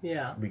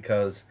 Yeah.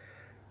 Because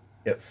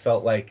it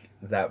felt like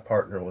that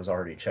partner was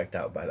already checked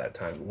out by that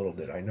time. Little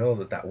did I know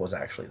that was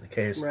actually the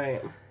case.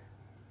 Right.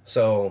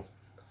 So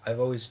I've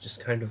always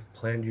just kind of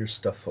planned your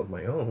stuff on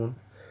my own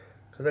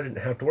because I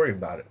didn't have to worry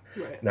about it.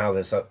 Right. Now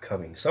this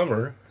upcoming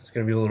summer, it's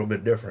going to be a little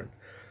bit different.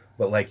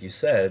 But like you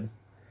said,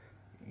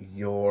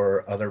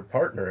 your other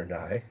partner and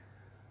I,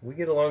 we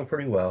get along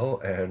pretty well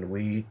and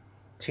we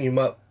team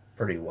up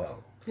pretty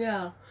well.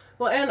 Yeah.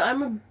 Well, and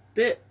I'm a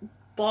bit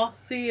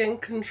bossy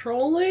and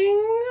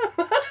controlling.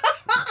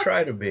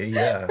 Try to be,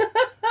 yeah.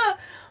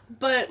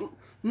 But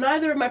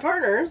neither of my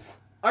partners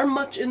are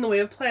much in the way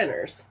of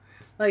planners.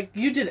 Like,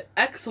 you did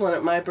excellent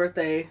at my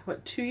birthday,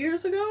 2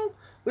 years ago?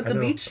 With the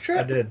beach trip?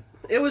 I did.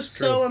 It was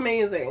so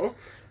amazing.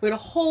 We had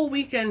a whole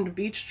weekend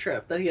beach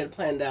trip that he had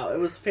planned out. It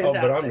was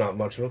fantastic. Oh, but I'm not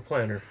much of a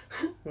planner.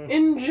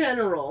 In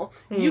general,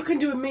 you can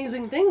do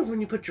amazing things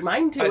when you put your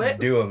mind to it. I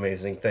do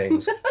amazing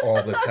things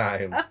all the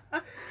time.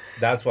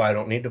 That's why I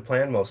don't need to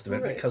plan most of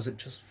it, because it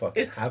just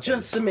fucking happens. It's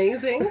just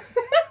amazing.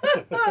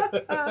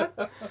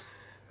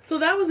 So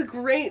that was a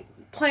great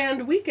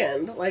planned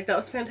weekend. Like, that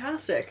was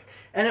fantastic.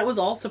 And it was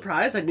all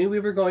surprise. I knew we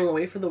were going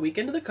away for the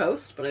weekend to the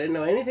coast, but I didn't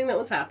know anything that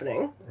was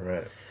happening.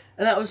 Right.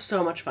 And that was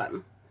so much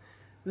fun.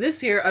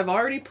 This year, I've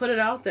already put it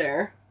out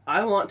there.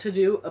 I want to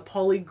do a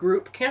poly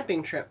group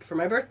camping trip for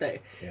my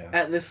birthday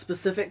at this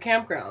specific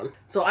campground.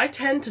 So I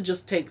tend to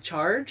just take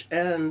charge,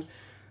 and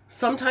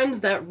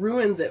sometimes that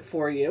ruins it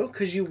for you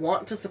because you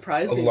want to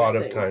surprise me. A lot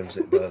of times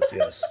it does,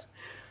 yes.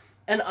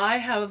 And I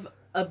have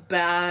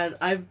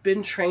I've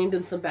been trained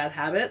in some bad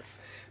habits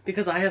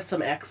because I have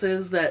some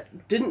exes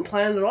that didn't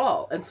plan at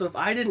all. And so if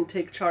I didn't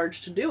take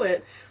charge to do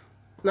it,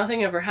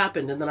 nothing ever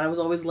happened. And then I was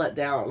always let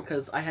down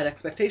because I had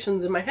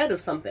expectations in my head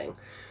of something.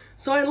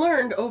 So I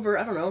learned over,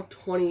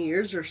 20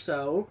 years or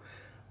so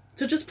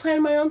to just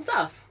plan my own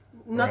stuff.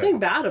 Nothing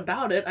bad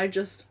about it.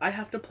 I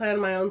have to plan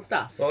my own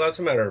stuff. Well, that's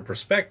a matter of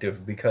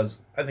perspective because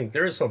I think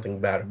there is something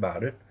bad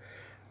about it.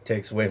 It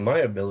takes away my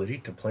ability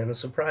to plan a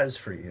surprise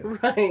for you.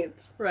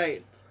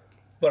 Right.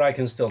 But I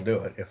can still do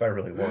it if I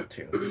really want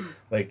to.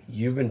 Like,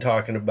 you've been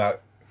talking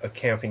about a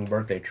camping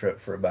birthday trip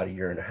for about 1.5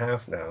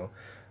 years now.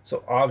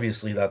 So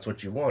obviously that's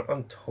what you want.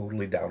 I'm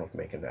totally down with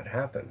making that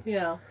happen.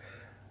 Yeah.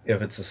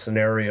 If it's a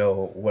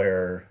scenario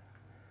where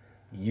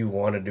you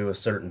want to do a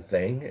certain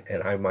thing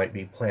and I might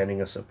be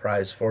planning a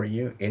surprise for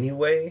you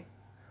anyway,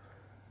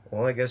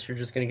 well, I guess you're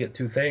just going to get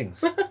 2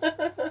 things.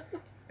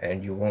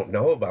 And you won't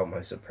know about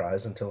my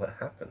surprise until it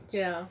happens.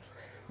 Yeah.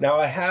 Now,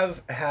 I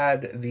have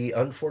had the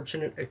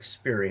unfortunate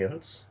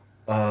experience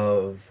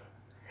of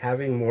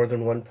having more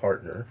than one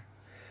partner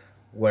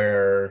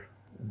where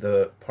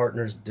the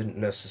partners didn't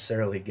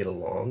necessarily get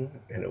along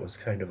and it was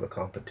kind of a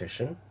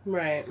competition.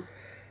 Right.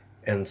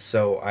 And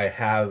so I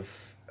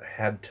have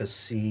had to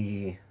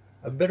see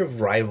a bit of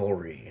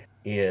rivalry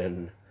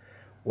in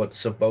what's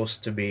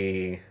supposed to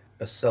be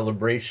a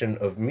celebration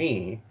of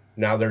me.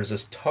 Now there's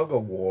this tug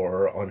of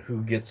war on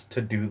who gets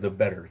to do the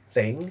better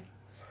thing.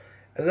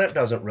 And that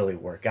doesn't really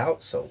work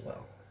out so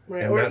well.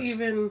 Right. And or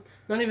even,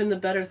 not even the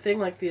better thing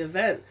like the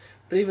event,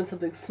 but even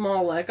something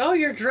small like, oh,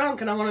 you're drunk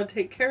and I want to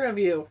take care of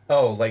you.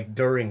 Oh, like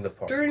during the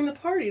party. During the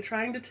party,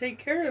 trying to take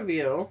care of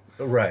you.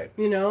 Right.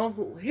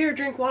 Here,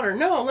 drink water.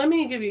 No, let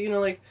me give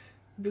you,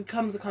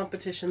 becomes a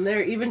competition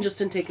there, even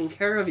just in taking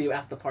care of you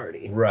at the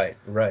party. Right,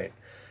 right.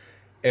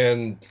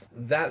 And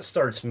that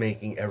starts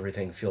making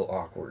everything feel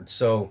awkward.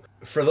 So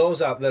for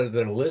those out there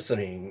that are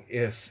listening,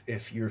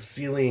 if you're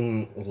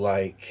feeling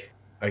like,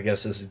 I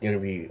guess this is going to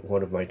be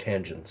one of my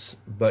tangents,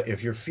 but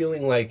if you're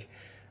feeling like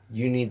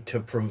you need to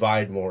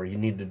provide more, you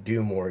need to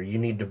do more, you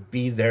need to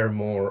be there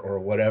more or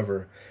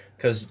whatever,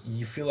 because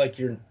you feel like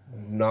you're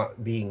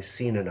not being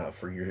seen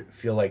enough, or you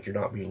feel like you're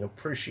not being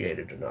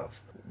appreciated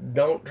enough,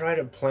 don't try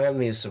to plan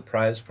these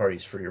surprise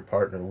parties for your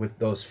partner with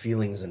those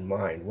feelings in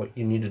mind. What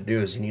you need to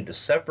do is you need to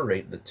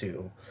separate the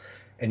two,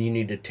 and you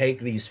need to take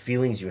these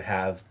feelings you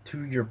have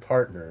to your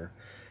partner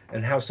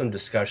and have some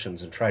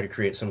discussions and try to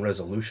create some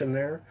resolution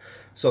there,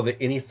 so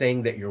that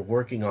anything that you're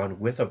working on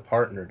with a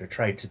partner to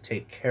try to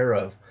take care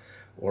of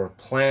or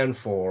plan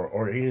for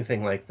or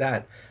anything like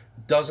that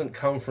doesn't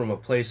come from a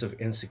place of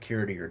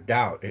insecurity or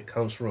doubt. It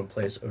comes from a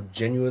place of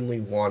genuinely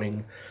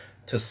wanting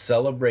to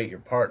celebrate your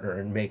partner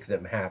and make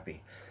them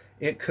happy.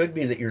 It could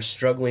be that you're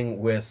struggling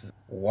with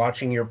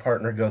watching your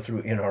partner go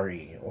through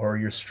NRE, or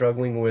you're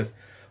struggling with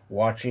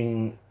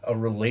watching a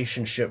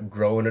relationship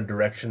grow in a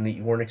direction that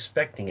you weren't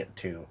expecting it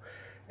to,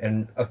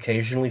 and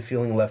occasionally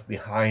feeling left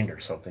behind or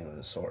something of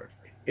the sort.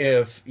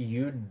 If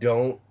you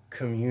don't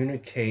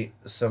communicate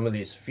some of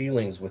these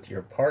feelings with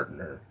your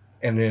partner,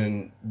 and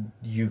then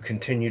you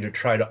continue to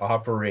try to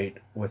operate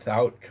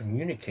without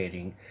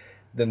communicating,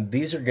 then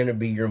these are going to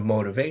be your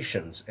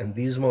motivations, and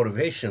these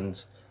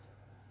motivations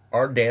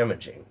are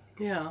damaging.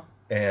 Yeah.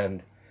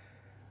 And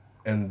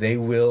they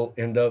will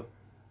end up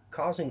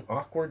causing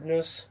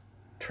awkwardness,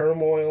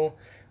 turmoil,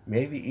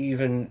 maybe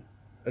even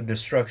a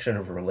destruction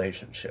of a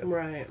relationship.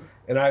 Right.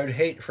 And I would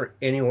hate for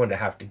anyone to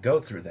have to go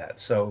through that.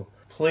 So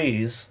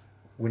please,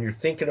 when you're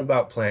thinking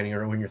about planning,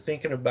 or when you're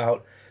thinking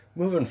about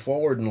moving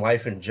forward in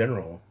life in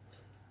general,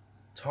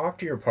 talk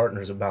to your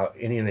partners about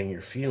anything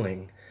you're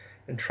feeling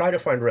and try to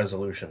find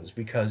resolutions,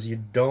 because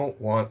you don't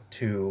want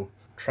to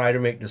try to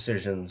make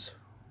decisions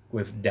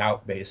with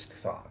doubt-based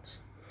thoughts.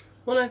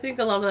 Well, and I think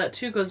a lot of that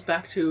too goes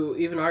back to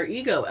even our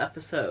ego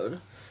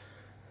episode,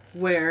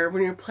 where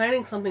when you're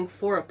planning something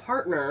for a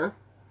partner,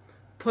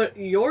 put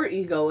your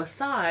ego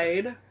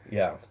aside.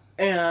 Yeah.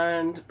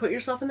 And put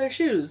yourself in their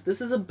shoes. This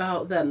is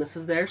about them. This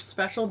is their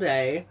special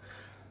day.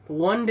 The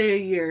one day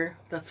a year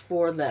that's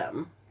for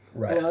them.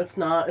 Right. You know, it's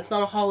not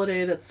a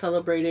holiday that's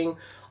celebrating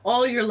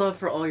all your love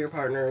for all your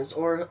partners,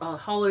 or a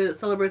holiday that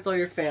celebrates all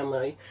your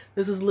family.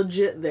 This is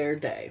legit their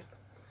day.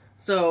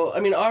 So, I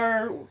mean,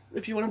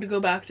 if you wanted to go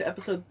back to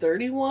episode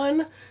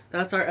 31,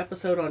 that's our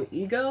episode on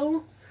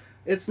ego.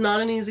 It's not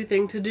an easy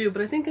thing to do,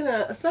 but I think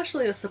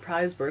especially a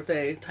surprise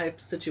birthday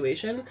type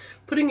situation,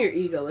 putting your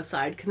ego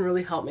aside can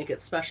really help make it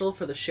special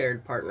for the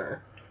shared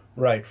partner.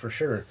 Right, for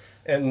sure.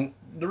 And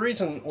the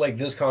reason, like,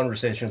 this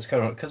conversation is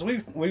kind of, because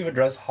we've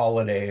addressed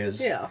holidays,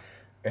 Yeah.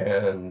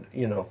 and,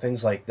 you know,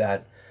 things like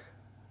that.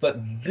 But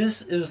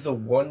this is the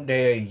one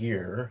day a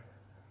year,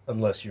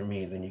 unless you're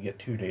me, then you get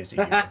 2 days a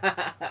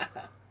year.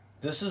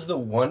 This is the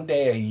one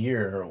day a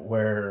year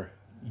where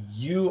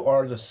you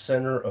are the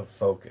center of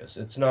focus.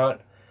 It's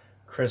not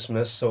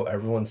Christmas, so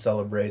everyone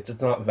celebrates.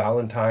 It's not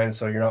Valentine's,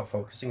 so you're not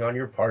focusing on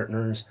your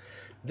partners.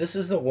 This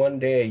is the one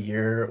day a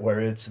year where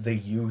it's the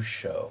you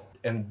show.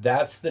 And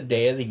that's the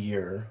day of the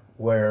year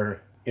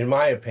where, in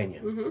my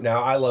opinion,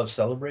 now I love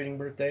celebrating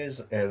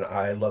birthdays, and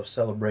I love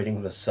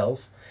celebrating the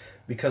self,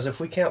 because if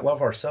we can't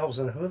love ourselves,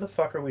 then who the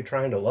fuck are we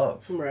trying to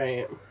love?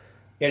 Right.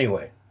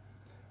 Anyway,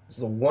 it's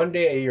the one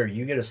day a year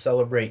you get to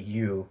celebrate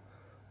you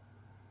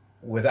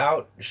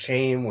without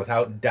shame,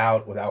 without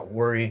doubt, without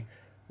worry.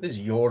 This is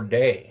your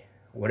day.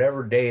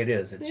 Whatever day it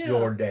is, it's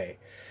your day.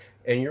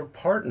 And your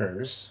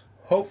partners,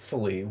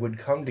 hopefully, would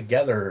come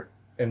together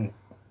and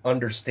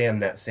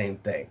understand that same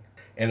thing.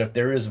 And if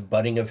there is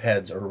butting of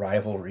heads or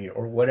rivalry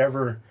or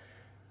whatever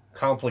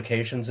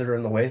complications that are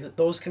in the way, that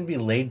those can be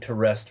laid to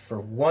rest for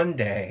one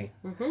day.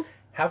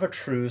 Have a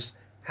truce,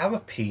 have a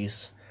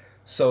peace,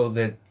 so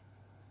that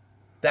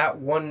that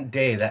one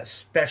day, that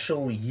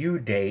special you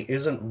day,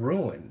 isn't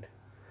ruined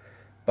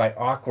by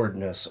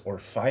awkwardness or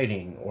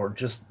fighting or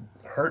just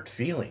hurt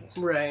feelings.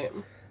 Right.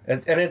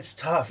 And it's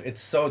tough.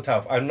 It's so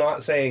tough. I'm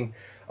not saying,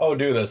 oh,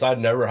 do this. I'd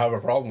never have a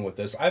problem with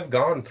this. I've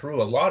gone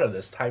through a lot of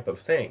this type of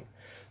thing.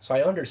 So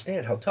I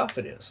understand how tough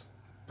it is.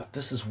 But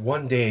this is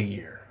one day a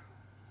year,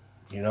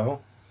 you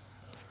know?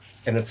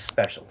 And it's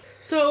special.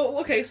 So,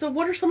 okay, so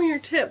what are some of your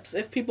tips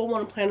if people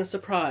want to plan a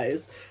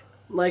surprise,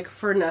 like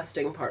for a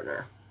nesting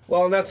partner?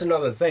 Well, and that's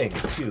another thing,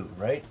 too,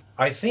 right?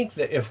 I think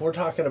that if we're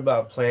talking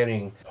about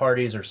planning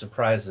parties or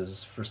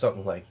surprises for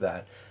something like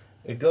that,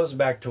 it goes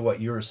back to what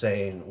you were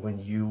saying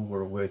when you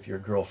were with your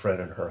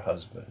girlfriend and her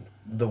husband.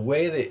 The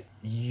way that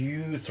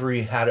you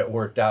three had it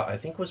worked out, I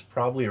think, was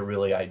probably a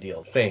really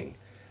ideal thing,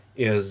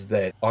 is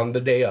that on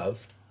the day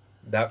of,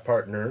 that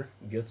partner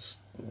gets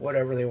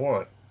whatever they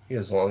want,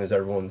 as long as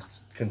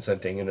everyone's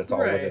consenting and it's all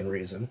within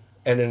reason.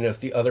 And then if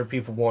the other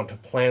people want to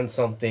plan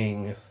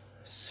something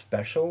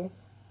special,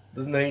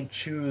 then they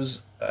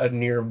choose a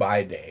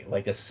nearby day,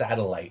 like a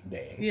satellite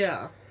day.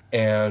 Yeah.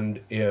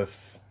 And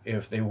if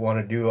if they want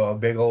to do a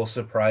big old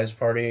surprise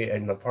party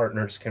and the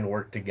partners can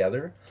work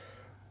together,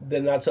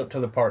 then that's up to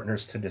the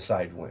partners to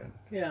decide when.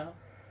 Yeah.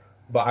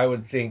 But I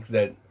would think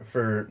that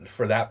for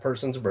that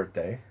person's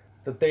birthday,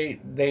 that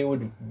they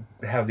would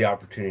have the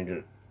opportunity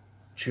to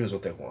choose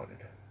what they wanted.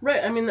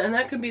 Right. I mean, and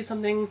that could be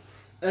something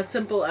as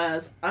simple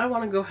as, I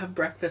want to go have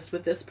breakfast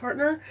with this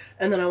partner,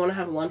 and then I want to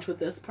have lunch with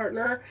this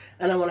partner,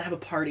 and I want to have a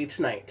party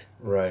tonight.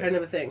 Right. Kind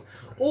of a thing.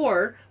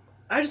 Or,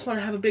 I just want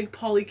to have a big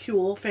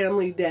polycule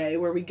family day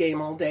where we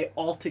game all day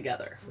all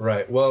together.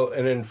 Right. Well,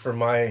 and then for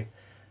my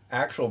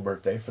actual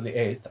birthday, for the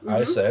 8th,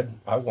 I said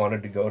I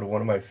wanted to go to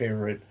one of my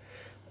favorite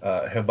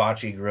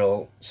hibachi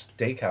grill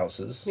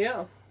steakhouses.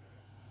 Yeah.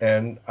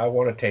 And I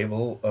want a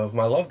table of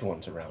my loved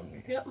ones around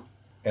me. Yep.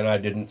 And I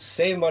didn't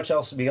say much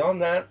else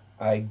beyond that.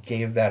 I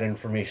gave that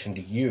information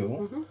to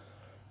you,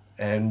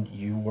 and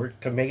you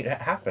worked to make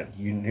it happen.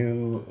 You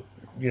knew,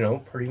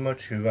 pretty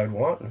much who I'd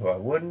want and who I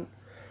wouldn't.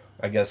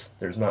 I guess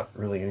there's not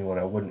really anyone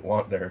I wouldn't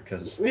want there,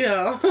 because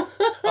Yeah.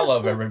 I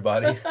love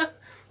everybody.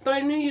 But I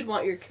knew you'd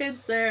want your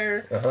kids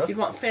there. You'd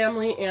want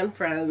family and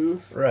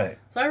friends. Right.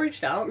 So I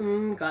reached out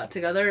and got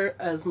together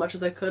as much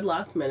as I could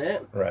last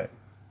minute. Right.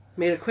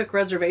 Made a quick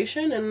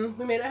reservation, and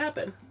we made it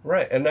happen.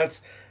 Right. And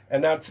that's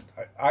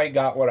I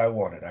got what I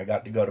wanted. I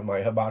got to go to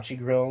my hibachi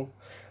grill.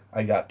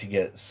 I got to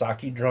get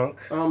sake drunk.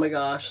 Oh my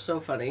gosh, so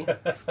funny.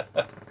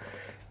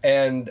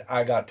 And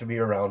I got to be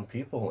around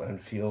people and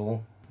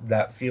feel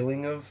that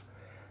feeling of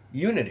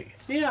unity.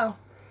 Yeah.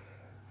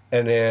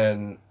 And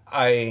then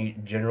I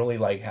generally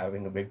like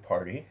having a big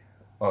party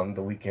on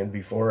the weekend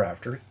before or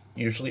after,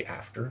 usually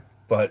after.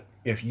 But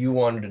if you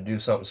wanted to do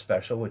something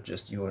special with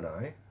just you and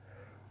I,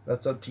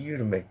 that's up to you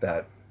to make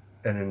that.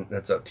 And then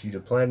that's up to you to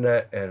plan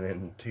that, and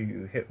then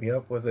to hit me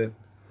up with it.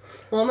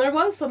 Well, and there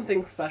was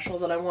something special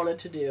that I wanted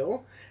to do,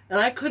 and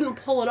I couldn't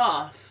pull it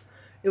off.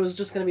 It was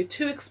just going to be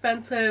too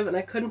expensive, and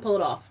I couldn't pull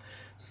it off.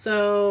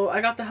 So I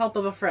got the help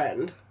of a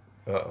friend.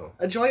 Uh-oh.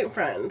 A joint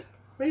friend.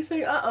 What are you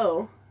saying?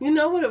 Uh-oh. You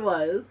know what it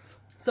was.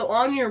 So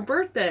on your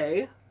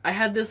birthday, I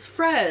had this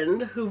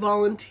friend who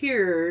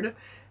volunteered,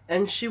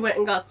 and she went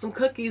and got some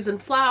cookies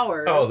and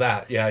flowers. Oh,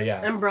 that. Yeah,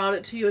 yeah. And brought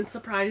it to you and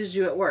surprised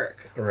you at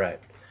work. Right.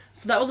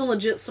 So that was a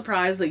legit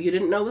surprise that you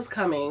didn't know was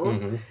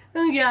coming.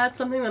 And yeah, it's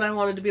something that I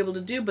wanted to be able to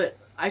do, but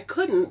I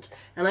couldn't,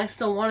 and I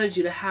still wanted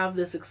you to have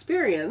this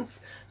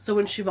experience. So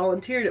when she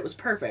volunteered, it was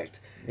perfect.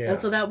 Yeah. And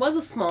so that was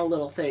a small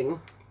little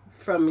thing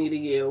from me to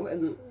you,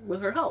 and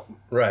with her help.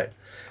 Right.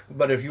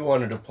 But if you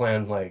wanted to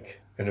plan,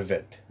 like, an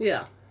event,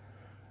 Yeah.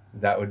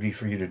 that would be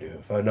for you to do.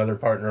 If another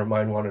partner of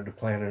mine wanted to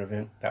plan an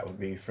event, that would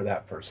be for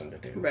that person to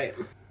do. Right.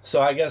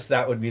 So I guess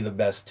that would be the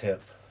best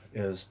tip,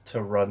 is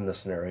to run the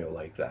scenario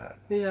like that.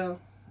 Yeah.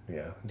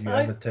 Yeah. Do you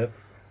have a tip?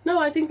 No,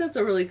 I think that's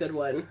a really good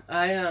one.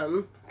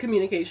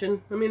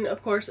 Communication. I mean,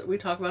 of course, we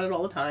talk about it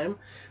all the time,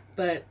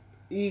 but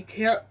you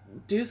can't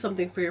do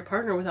something for your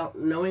partner without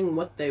knowing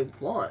what they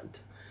want.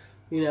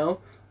 You know?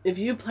 If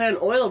you plan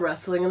oil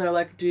wrestling and they're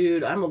like,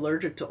 dude, I'm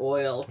allergic to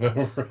oil.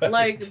 Right.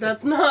 Like,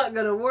 that's not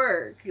gonna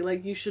work.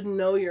 Like, you should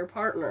know your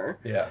partner.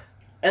 Yeah.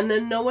 And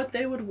then know what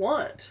they would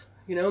want.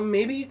 You know,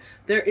 maybe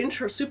they're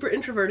super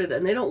introverted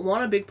and they don't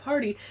want a big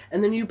party,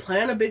 and then you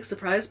plan a big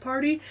surprise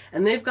party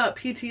and they've got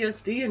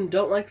PTSD and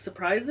don't like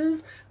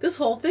surprises. This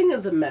whole thing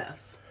is a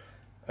mess.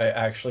 I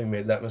actually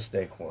made that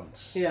mistake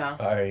once. Yeah.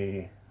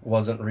 I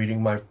wasn't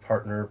reading my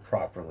partner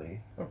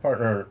properly. My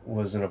partner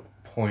was in a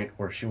point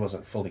where she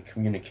wasn't fully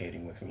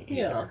communicating with me either.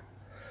 Yeah.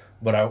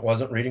 But I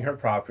wasn't reading her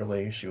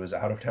properly. She was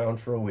out of town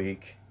for a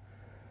week,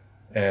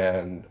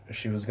 and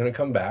she was going to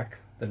come back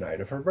the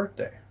night of her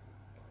birthday.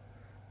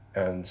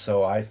 And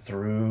so I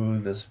threw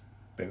this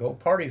big old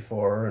party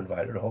for her,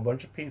 invited a whole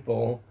bunch of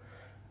people.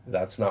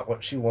 That's not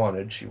what she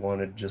wanted. She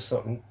wanted just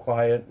something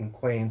quiet and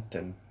quaint,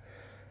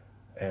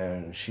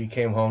 and she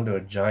came home to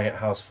a giant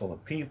house full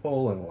of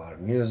people and a lot of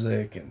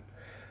music, and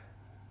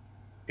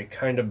it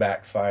kind of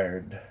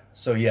backfired.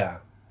 So yeah,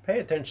 pay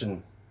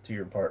attention to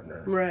your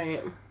partner.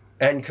 Right.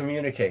 And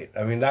communicate.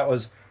 I mean,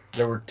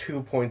 there were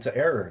 2 points of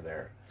error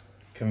there.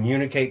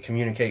 Communicate.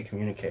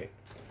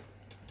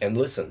 And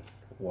listen,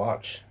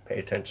 watch, pay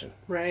attention.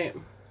 Right.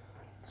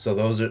 So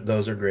those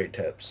are great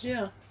tips.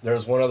 Yeah.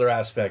 There's one other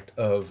aspect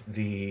of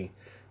the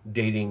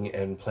dating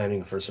and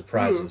planning for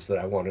surprises that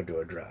I wanted to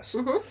address.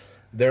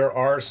 There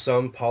are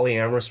some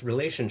polyamorous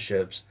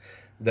relationships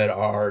that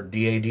are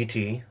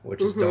DADT,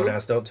 which is don't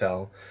ask, don't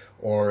tell,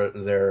 or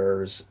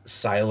there's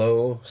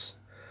silos,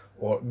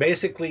 or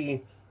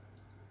basically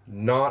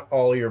not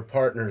all your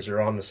partners are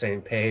on the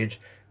same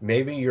page.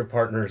 Maybe your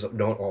partners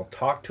don't all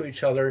talk to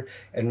each other,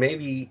 and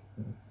maybe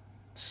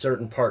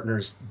certain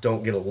partners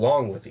don't get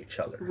along with each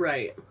other.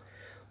 Right.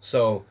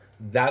 So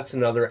that's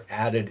another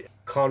added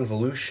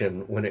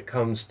convolution when it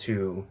comes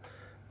to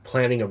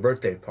planning a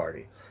birthday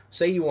party.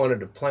 Say you wanted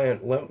to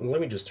plan, let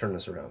me just turn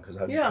this around because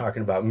I've been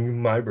talking about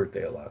my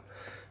birthday a lot.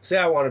 Say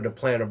I wanted to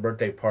plan a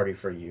birthday party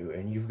for you,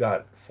 and you've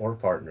got 4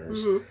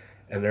 partners,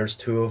 and there's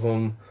 2 of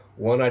them.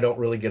 One I don't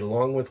really get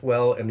along with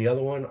well, and the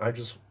other one I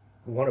just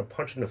want to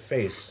punch in the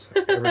face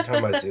every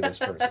time I see this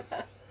person.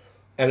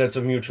 And it's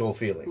a mutual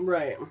feeling.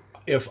 Right.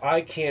 if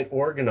I can't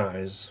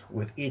organize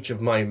with each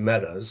of my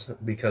metas,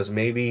 because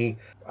maybe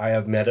I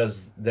have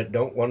metas that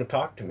don't want to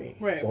talk to me,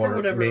 Right, or for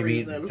whatever maybe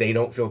reason. they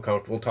don't feel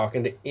comfortable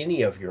talking to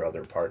any of your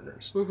other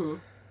partners. Mm-hmm.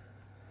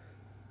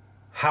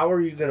 How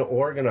are you going to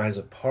organize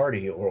a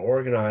party or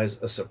organize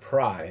a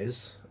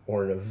surprise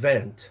or an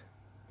event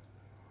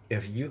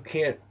if you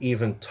can't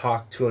even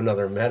talk to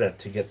another meta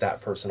to get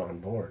that person on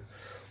board?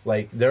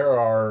 Like, there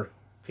are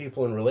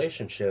people in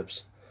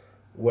relationships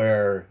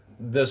where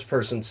this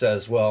person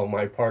says, well,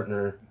 my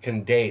partner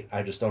can date,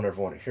 I just don't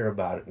ever want to hear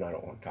about it, and I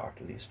don't want to talk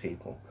to these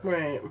people.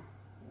 Right.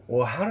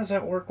 Well, how does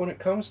that work when it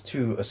comes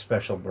to a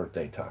special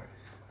birthday time?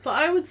 So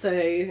I would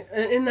say,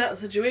 in that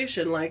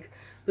situation, like,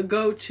 the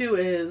go-to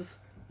is,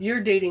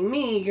 you're dating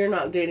me, you're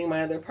not dating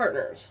my other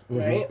partners,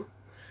 right?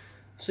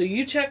 So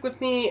you check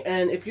with me,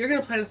 and if you're going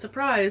to plan a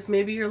surprise,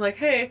 maybe you're like,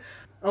 hey,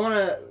 I want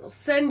to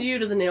send you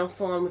to the nail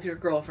salon with your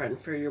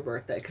girlfriend for your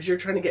birthday, because you're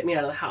trying to get me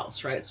out of the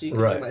house, right? So you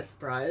can do my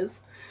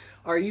surprise.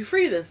 Are you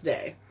free this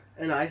day?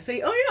 And I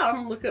say, oh yeah,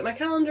 I'm looking at my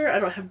calendar. I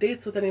don't have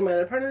dates with any of my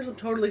other partners. I'm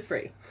totally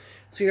free.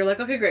 So you're like,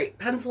 okay, great.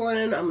 Pencil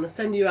in. I'm going to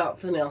send you out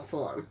for the nail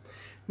salon.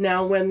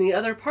 Now, when the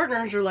other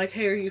partners are like,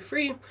 hey, are you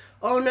free?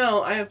 Oh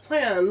no, I have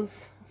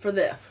plans for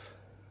this.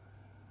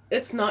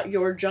 It's not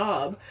your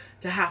job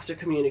to have to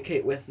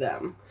communicate with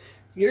them.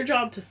 Your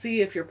job to see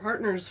if your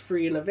partner's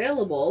free and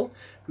available,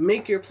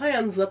 make your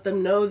plans, let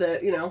them know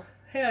that, you know,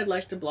 hey, I'd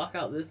like to block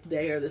out this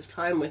day or this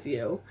time with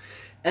you.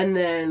 And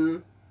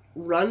then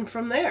run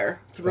from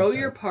there. Throw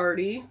your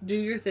party, do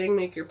your thing,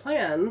 make your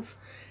plans.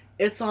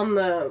 It's on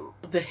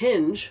the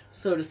hinge,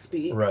 so to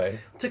speak,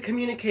 to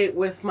communicate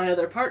with my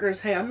other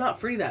partners, hey, I'm not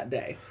free that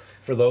day.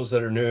 For those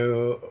that are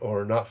new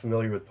or not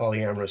familiar with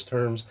polyamorous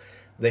terms,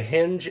 the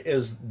hinge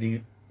is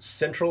the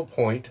central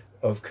point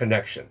of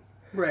connection.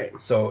 Right.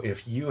 So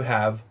if you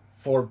have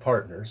 4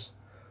 partners,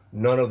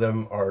 none of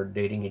them are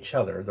dating each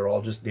other. They're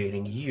all just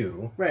dating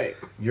you. Right.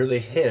 You're the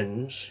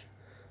hinge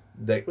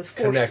that with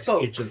 4 connects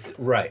spokes. each of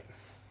right.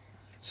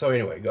 So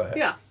anyway, go ahead.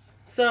 Yeah.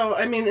 So,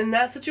 I mean, in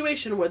that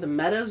situation where the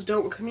metas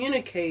don't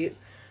communicate,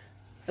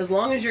 as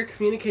long as you're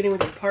communicating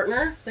with your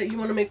partner that you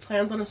want to make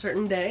plans on a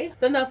certain day,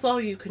 then that's all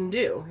you can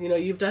do. You know,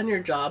 you've done your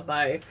job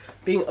by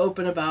being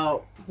open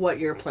about what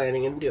you're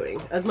planning and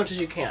doing as much as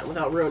you can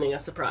without ruining a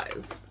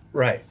surprise.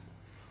 Right.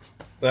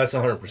 That's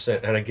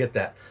 100%, and I get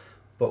that.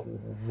 But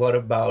what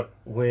about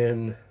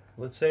when,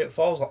 let's say it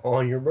falls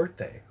on your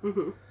birthday,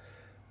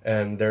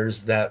 and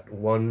there's that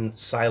one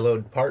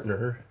siloed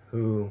partner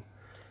who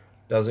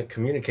doesn't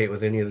communicate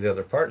with any of the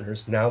other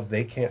partners, now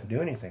they can't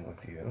do anything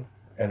with you,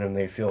 and then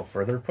they feel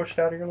further pushed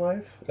out of your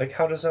life? Like,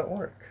 how does that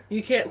work?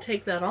 You can't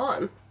take that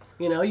on.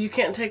 You know, you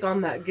can't take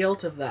on that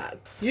guilt of that.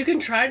 You can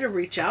try to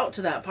reach out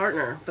to that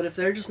partner, but if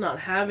they're just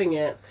not having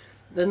it,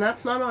 then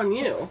that's not on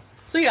you.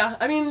 So yeah,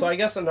 I mean... So I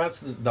guess, and that's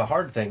the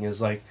hard thing,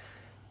 is like,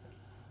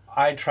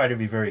 I try to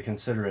be very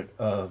considerate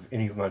of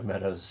any of my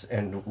metas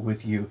and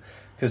with you,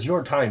 because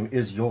your time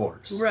is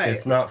yours. Right.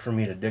 It's not for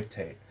me to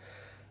dictate.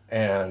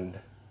 And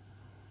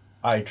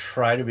I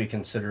try to be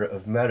considerate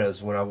of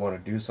metas when I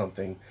want to do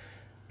something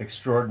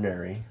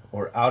extraordinary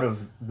or out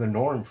of the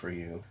norm for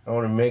you. I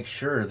want to make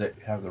sure that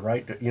you have the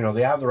right to, you know,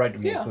 they have the right to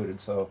be included.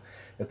 So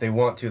if they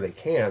want to, they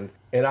can.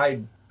 And I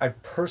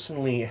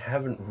personally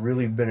haven't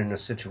really been in a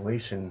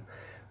situation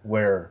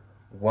where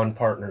one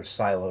partner's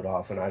siloed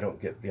off and I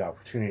don't get the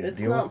opportunity to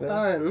deal with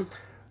them. It's not fun.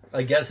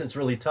 I guess it's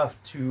really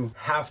tough to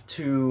have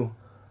to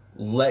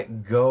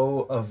let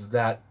go of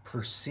that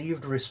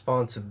perceived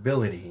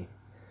responsibility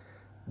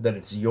that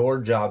it's your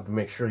job to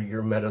make sure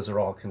your metas are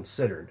all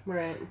considered.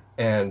 Right.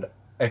 And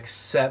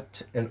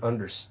accept and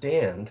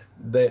understand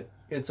that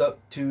it's up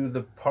to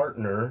the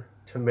partner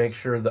to make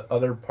sure the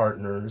other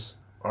partners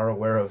are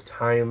aware of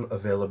time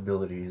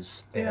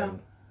availabilities and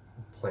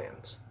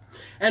plans.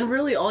 And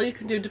really all you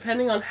can do,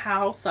 depending on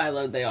how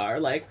siloed they are,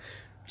 like,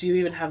 do you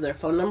even have their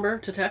phone number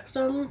to text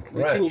them?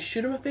 Like, can you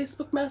shoot them a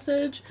Facebook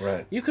message?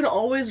 Right. You can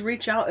always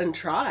reach out and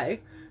try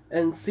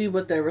and see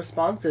what their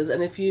response is.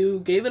 And if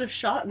you gave it a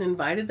shot and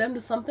invited them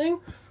to something,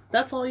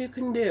 that's all you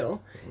can do.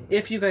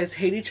 If you guys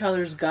hate each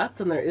other's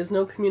guts and there is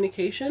no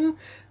communication,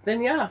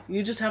 then yeah,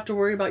 you just have to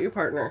worry about your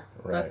partner.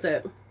 Right. That's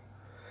it.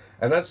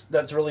 And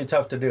that's really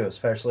tough to do,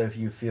 especially if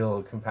you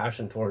feel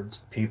compassion towards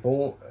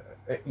people,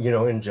 you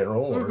know, in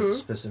general, or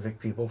specific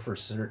people for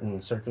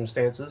certain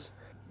circumstances.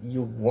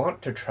 You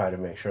want to try to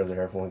make sure that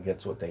everyone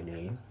gets what they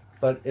need.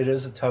 But it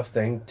is a tough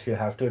thing to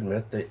have to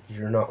admit that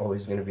you're not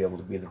always going to be able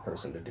to be the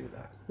person to do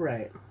that.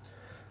 Right.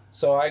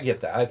 So I get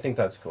that. I think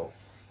that's cool.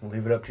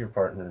 Leave it up to your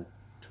partner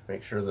to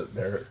make sure that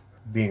they're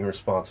being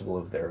responsible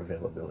of their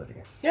availability.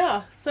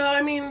 Yeah. So,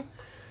 I mean,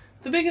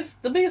 the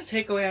biggest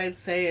takeaway I'd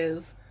say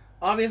is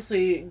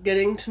obviously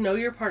getting to know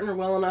your partner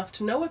well enough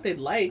to know what they'd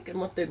like and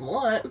what they'd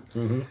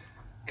want.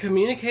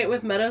 Communicate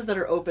with metas that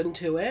are open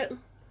to it.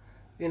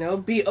 You know,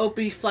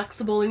 be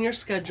flexible in your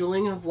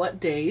scheduling of what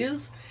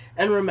days.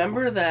 And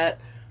remember that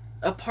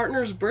a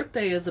partner's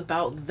birthday is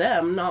about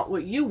them, not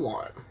what you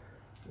want.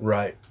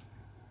 Right.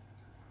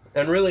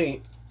 And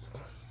really...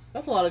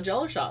 That's a lot of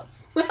Jello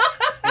shots.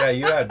 Yeah,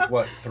 you had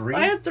what, 3?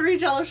 I had 3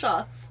 Jello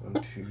shots.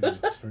 1, 2,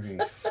 3,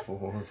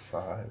 4,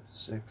 5,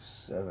 6,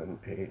 7,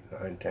 8,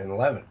 9, 10,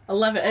 11.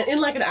 11, and in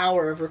like an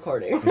hour of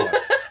recording. Yeah.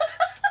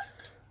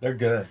 They're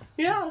good.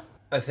 Yeah.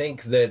 I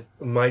think that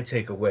my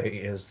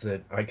takeaway is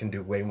that I can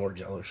do way more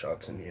Jello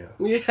shots than you.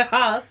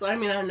 Yeah, so, I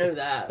mean, I know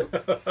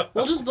that.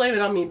 We'll just blame it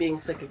on me being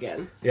sick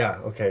again. Yeah,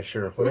 okay,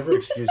 sure. Whatever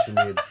excuse you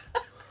need.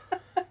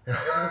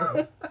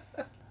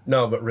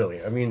 No, but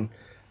really, I mean,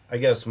 I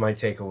guess my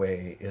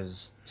takeaway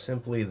is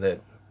simply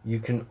that you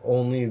can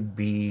only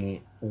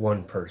be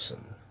one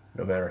person.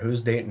 No matter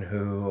who's dating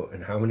who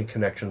and how many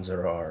connections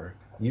there are,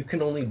 you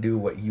can only do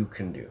what you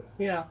can do.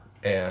 Yeah.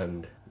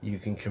 And you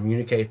can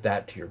communicate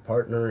that to your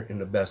partner in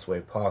the best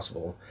way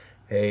possible.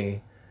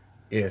 Hey,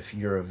 if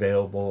you're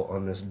available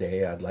on this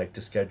day, I'd like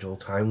to schedule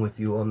time with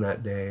you on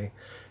that day,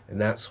 and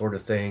that sort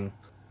of thing.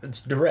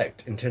 It's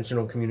direct,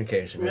 intentional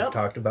communication. Yep. We've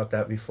talked about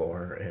that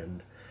before,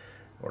 and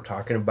we're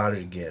talking about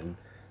it again.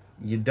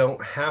 You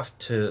don't have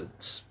to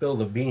spill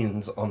the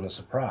beans on the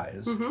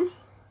surprise. Mm-hmm.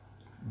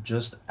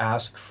 Just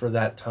ask for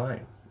that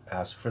time.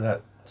 Ask for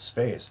that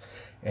space.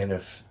 And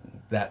if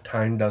that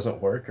time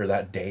doesn't work or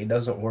that day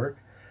doesn't work,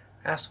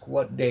 ask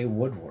what day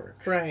would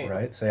work.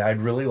 Right? Say,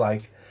 I'd really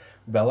like,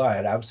 Bella,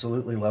 I'd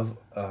absolutely love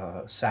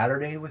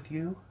Saturday with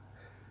you.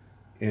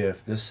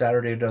 If this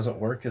Saturday doesn't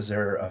work, is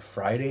there a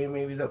Friday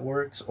maybe that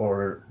works?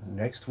 Or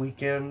next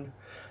weekend?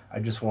 I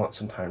just want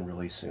some time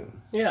really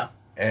soon. Yeah.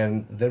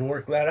 And then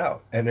work that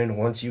out. And then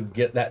once you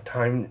get that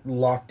time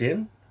locked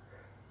in,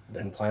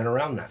 then plan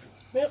around that.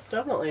 Yep,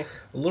 definitely.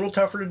 A little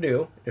tougher to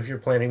do if you're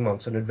planning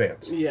months in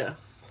advance.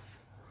 Yes.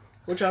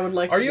 Which I would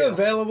like to Are do. you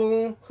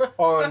available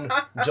on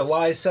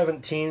July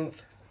 17th,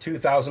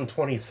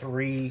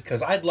 2023?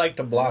 Because I'd like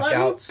to block Let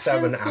me out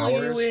 7 pencil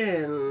hours.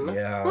 You in.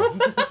 Yeah.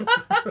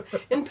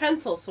 In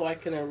pencil so I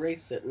can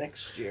erase it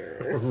next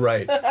year.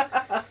 Right.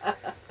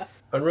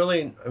 And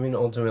really, I mean,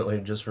 ultimately,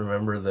 just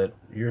remember that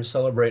you're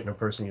celebrating a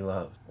person you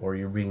love, or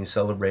you're being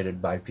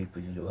celebrated by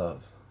people you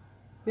love.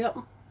 Yep.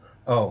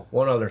 Oh,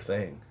 one other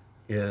thing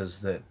is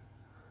that,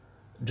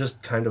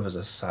 just kind of as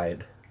a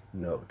side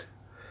note,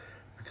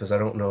 because I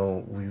don't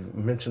know, we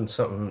mentioned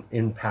something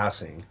in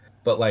passing,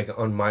 but like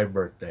on my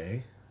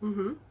birthday,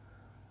 Mm-hmm.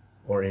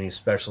 or any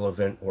special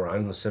event where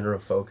I'm the center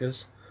of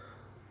focus,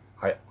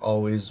 I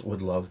always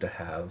would love to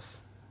have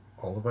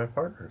all of my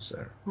partners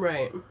there.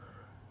 Right.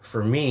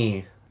 For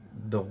me,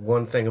 the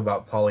one thing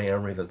about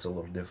polyamory that's a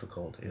little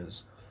difficult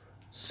is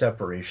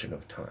separation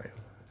of time.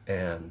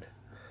 And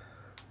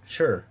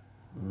sure,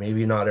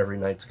 maybe not every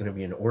night's going to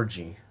be an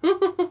orgy,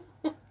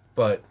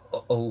 but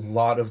a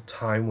lot of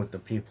time with the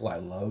people I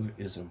love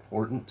is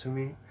important to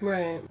me.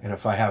 Right. And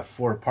if I have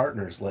 4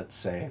 partners, let's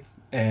say,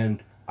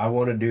 and I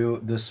want to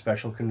do this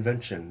special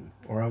convention,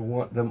 or I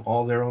want them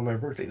all there on my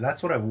birthday,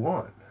 that's what I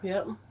want.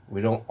 Yep. We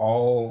don't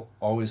all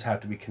always have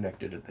to be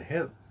connected at the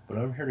hip, but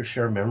I'm here to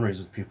share memories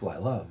with people I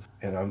love.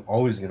 And I'm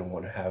always going to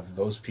want to have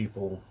those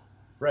people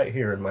right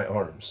here in my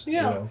arms. Yeah.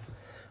 You know?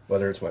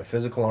 Whether it's my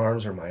physical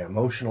arms or my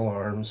emotional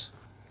arms.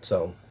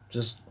 So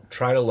just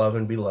try to love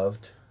and be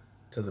loved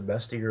to the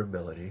best of your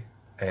ability.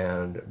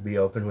 And be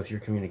open with your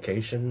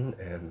communication.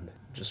 And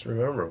just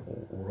remember,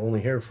 we're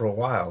only here for a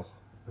while.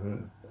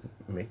 And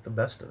make the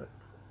best of it.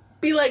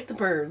 Be like the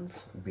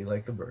birds. Be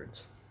like the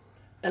birds.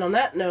 And on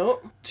that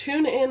note,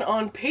 tune in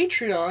on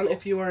Patreon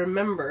if you are a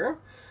member.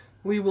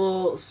 We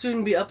will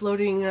soon be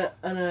uploading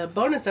a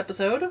bonus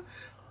episode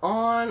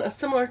on a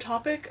similar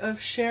topic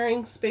of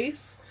sharing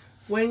space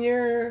when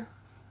you've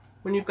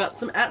got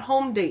some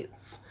at-home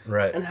dates.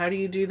 Right. And how do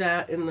you do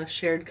that in the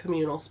shared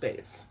communal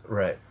space?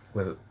 Right.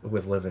 With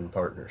live-in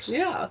partners.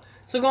 Yeah.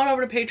 So go on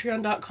over to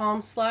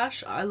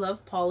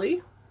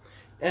patreon.com/ILovePolly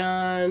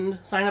and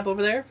sign up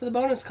over there for the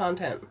bonus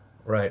content.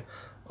 Right.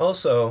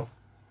 Also,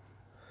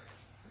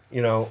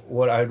 you know,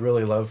 what I'd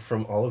really love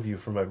from all of you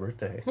for my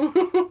birthday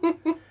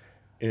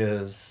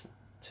is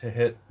to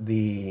hit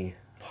the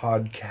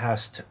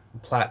podcast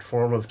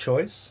platform of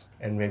choice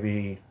and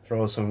maybe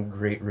throw some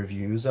great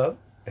reviews up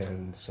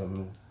and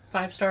some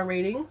 5-star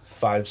ratings.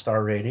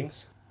 5-star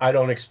ratings. I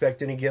don't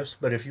expect any gifts,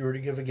 but if you were to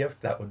give a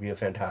gift, that would be a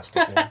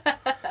fantastic one.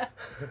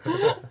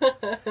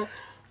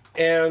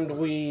 And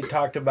we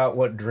talked about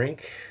what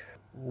drink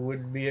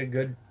would be a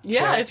good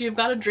Yeah, chance. if you've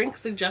got a drink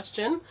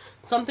suggestion,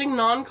 something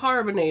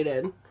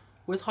non-carbonated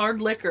with hard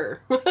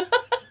liquor.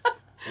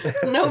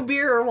 No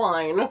beer or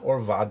wine. Or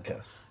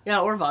vodka.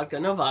 Yeah, or vodka.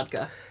 No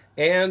vodka.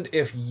 And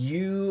if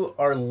you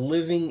are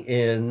living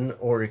in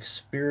or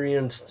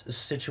experienced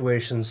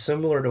situations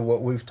similar to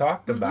what we've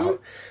talked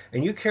about,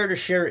 and you care to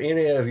share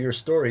any of your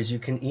stories, you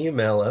can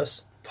email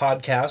us,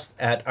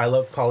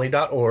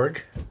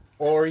 podcast@ilovepoly.org,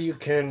 or you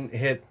can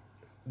hit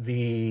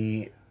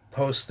the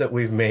posts that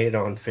we've made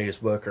on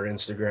Facebook or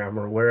Instagram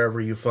or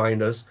wherever you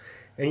find us,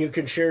 and you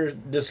can share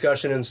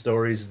discussion and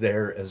stories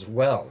there as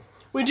well.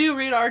 We do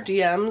read our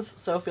DMs,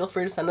 so feel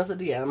free to send us a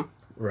DM.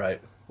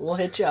 Right. We'll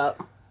hit you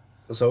up.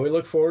 So we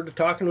look forward to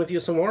talking with you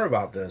some more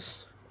about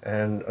this.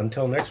 And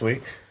until next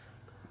week,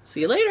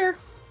 See you later.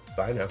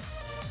 bye now.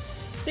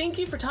 Thank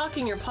you for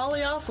talking your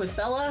poly off with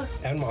Bella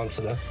and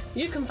Monsina.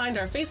 You can find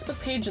our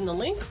Facebook page in the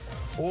links,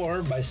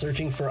 or by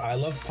searching for I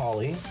Love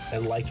Poly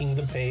and liking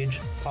the page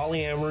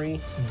Polyamory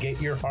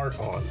Get Your Heart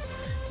On.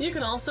 You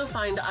can also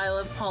find I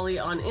Love Poly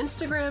on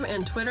Instagram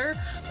and Twitter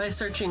by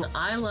searching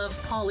I Love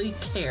Poly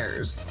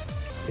Cares.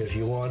 If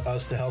you want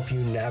us to help you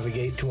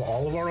navigate to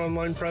all of our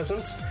online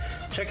presence,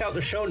 check out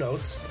the show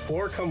notes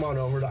or come on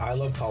over to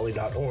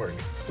ilovepoly.org.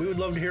 We would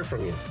love to hear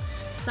from you.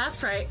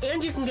 That's right,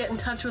 and you can get in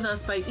touch with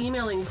us by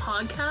emailing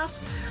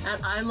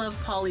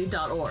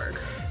podcast@ilovepoly.org.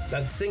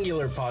 That's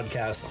singular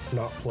podcast,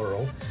 not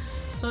plural.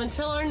 So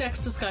until our next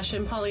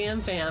discussion,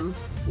 Polyam fam,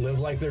 live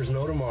like there's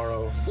no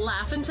tomorrow,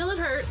 laugh until it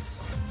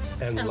hurts,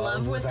 and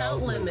love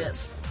without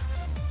limits.